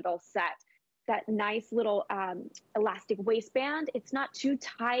versatile set. That nice little elastic waistband. It's not too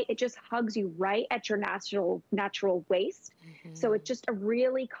tight. It just hugs you right at your natural waist. So it's just a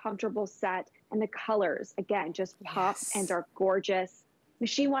really comfortable set. And the colors, again, just pop and are gorgeous.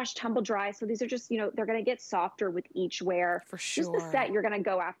 Machine wash, tumble dry. So these are just, you know, they're going to get softer with each wear. For sure. Just the set you're going to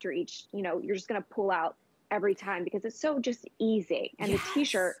go after each, you know, you're just going to pull out every time because it's so just easy. And the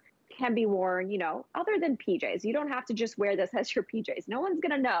t-shirt can be worn, you know, other than PJs. You don't have to just wear this as your PJs. No one's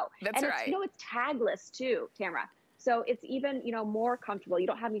going to know. That's right. It's, you know, it's tagless too, Tamara. So it's even, you know, more comfortable. You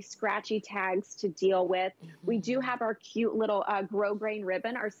don't have any scratchy tags to deal with. We do have our cute little grow grain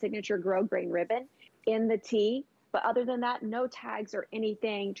ribbon, our signature grow grain ribbon in the tee. But other than that, no tags or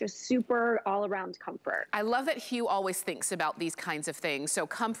anything, just super all-around comfort. I love that Hugh always thinks about these kinds of things. So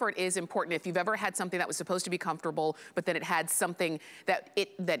comfort is important. If you've ever had something that was supposed to be comfortable, but then it had something that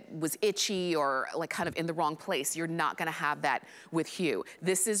was itchy or like kind of in the wrong place, you're not gonna have that with Hugh.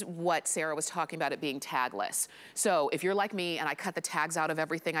 This is what Sarah was talking about, it being tagless. So if you're like me and I cut the tags out of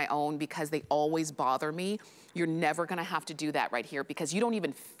everything I own because they always bother me, you're never gonna have to do that right here because you don't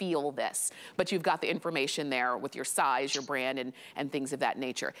even feel this, but you've got the information there with your size, your brand, and things of that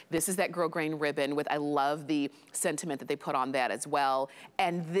nature. This is that grow grain ribbon with, I love the sentiment that they put on that as well.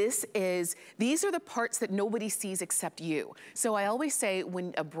 And these are the parts that nobody sees except you. So I always say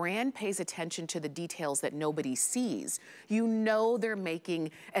when a brand pays attention to the details that nobody sees, you know they're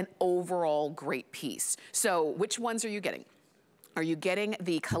making an overall great piece. So which ones are you getting? Are you getting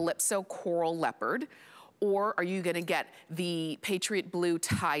the Calypso Coral Leopard? Or are you gonna get the Patriot Blue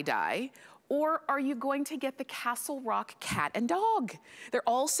tie-dye? Or are you going to get the Castle Rock Cat and Dog? They're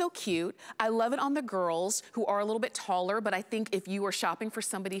all so cute. I love it on the girls who are a little bit taller, but I think if you are shopping for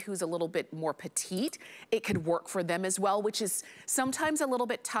somebody who's a little bit more petite, it could work for them as well, which is sometimes a little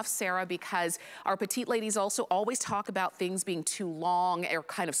bit tough, Sarah, because our petite ladies also always talk about things being too long or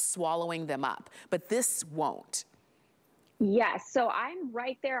kind of swallowing them up, but this won't. Yes, so I'm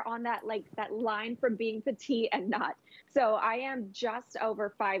right there on that, like that line from being petite and not. So I am just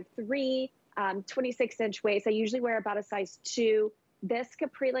over 5'3", 26-inch waist. I usually wear about a size 2. This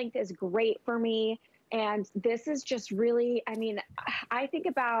capri length is great for me. And this is just really, I mean, I think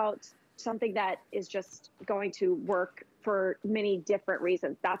about something that is just going to work for many different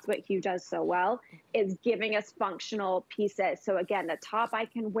reasons. That's what Hugh does so well, is giving us functional pieces. So again, the top I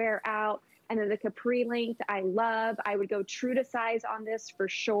can wear out. And then the capri length, I love. I would go true to size on this for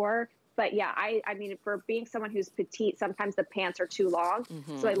sure. But yeah, I mean, for being someone who's petite, sometimes the pants are too long.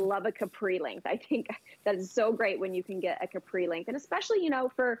 So I love a capri length. I think that is so great when you can get a capri length. And especially, you know,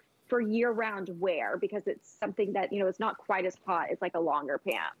 for year-round wear, because it's something that, you know, it's not quite as hot as like a longer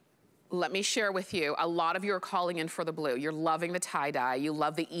pant. Let me share with you, a lot of you are calling in for the blue. You're loving the tie-dye. You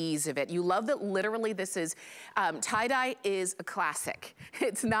love the ease of it. You love that literally this is, tie-dye is a classic.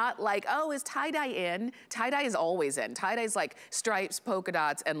 It's not like, oh, is tie-dye in? Tie-dye is always in. Tie-dye is like stripes, polka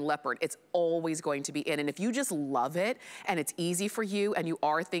dots, and leopard. It's always going to be in. And if you just love it and it's easy for you and you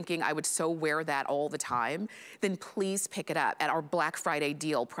are thinking, I would so wear that all the time, then please pick it up at our Black Friday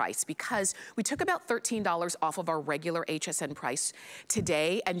deal price, because we took about $13 off of our regular HSN price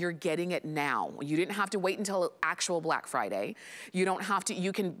today, and you're getting getting it now. You didn't have to wait until actual Black Friday. You don't have to,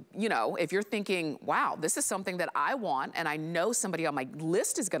 you can, you know, if you're thinking, wow, this is something that I want and I know somebody on my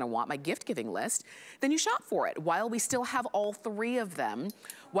list is gonna want, my gift giving list, then you shop for it. While we still have all 3 of them,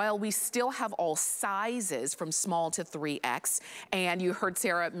 while we still have all sizes from small to 3X, and you heard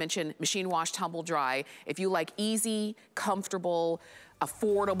Sarah mention machine wash, tumble dry. If you like easy, comfortable,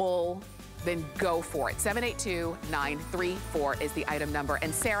 affordable, then go for it. 782-934 is the item number.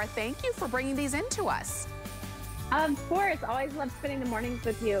 And Sarah, thank you for bringing these in to us. Of course, always love spending the mornings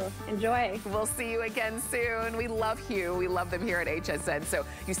with you. Enjoy. We'll see you again soon. We love Hue. We love them here at HSN. So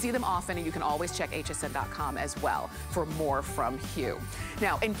you see them often, and you can always check hsn.com as well for more from Hue.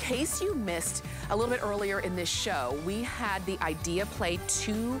 Now, in case you missed a little bit earlier in this show, we had the Idea Play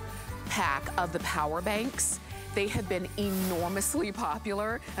 2-pack of the power banks. They have been enormously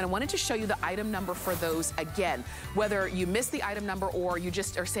popular, and I wanted to show you the item number for those again. Whether you missed the item number or you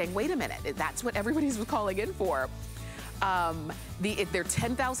just are saying, wait a minute, that's what everybody's calling in for. They're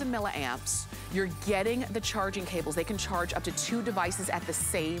 10,000 milliamps. You're getting the charging cables. They can charge up to 2 devices at the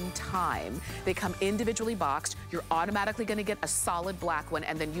same time. They come individually boxed. You're automatically gonna get a solid black one,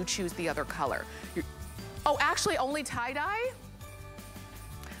 and then you choose the other color. Oh, actually only tie-dye?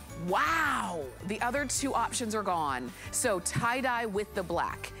 Wow, the other 2 options are gone. So tie-dye with the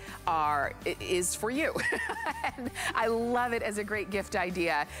black is for you. And I love it as a great gift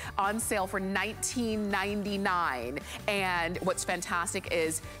idea. On sale for $19.99. And what's fantastic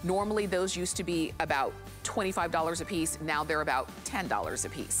is normally those used to be about $25 a piece. Now they're about $10 a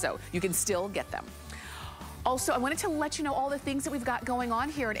piece. So you can still get them. Also, I wanted to let you know all the things that we've got going on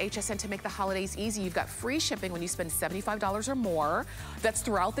here at HSN to make the holidays easy. You've got free shipping when you spend $75 or more. That's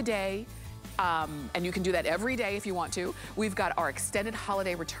throughout the day. And you can do that every day if you want to. We've got our extended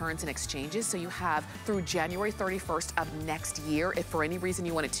holiday returns and exchanges. So you have through January 31st of next year if for any reason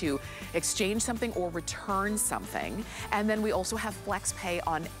you wanted to exchange something or return something. And then we also have flex pay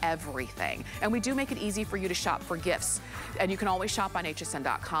on everything. And we do make it easy for you to shop for gifts. And you can always shop on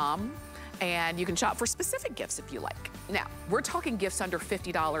hsn.com. And you can shop for specific gifts if you like. Now, we're talking gifts under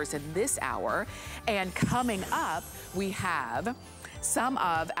 $50 in this hour. And coming up, we have some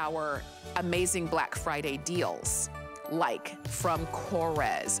of our amazing Black Friday deals, like from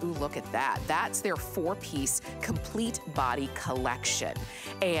Korres. Ooh, look at that. That's their 4-piece complete body collection.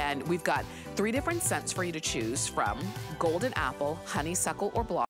 And we've got 3 different scents for you to choose from: golden apple, honeysuckle, or blossom.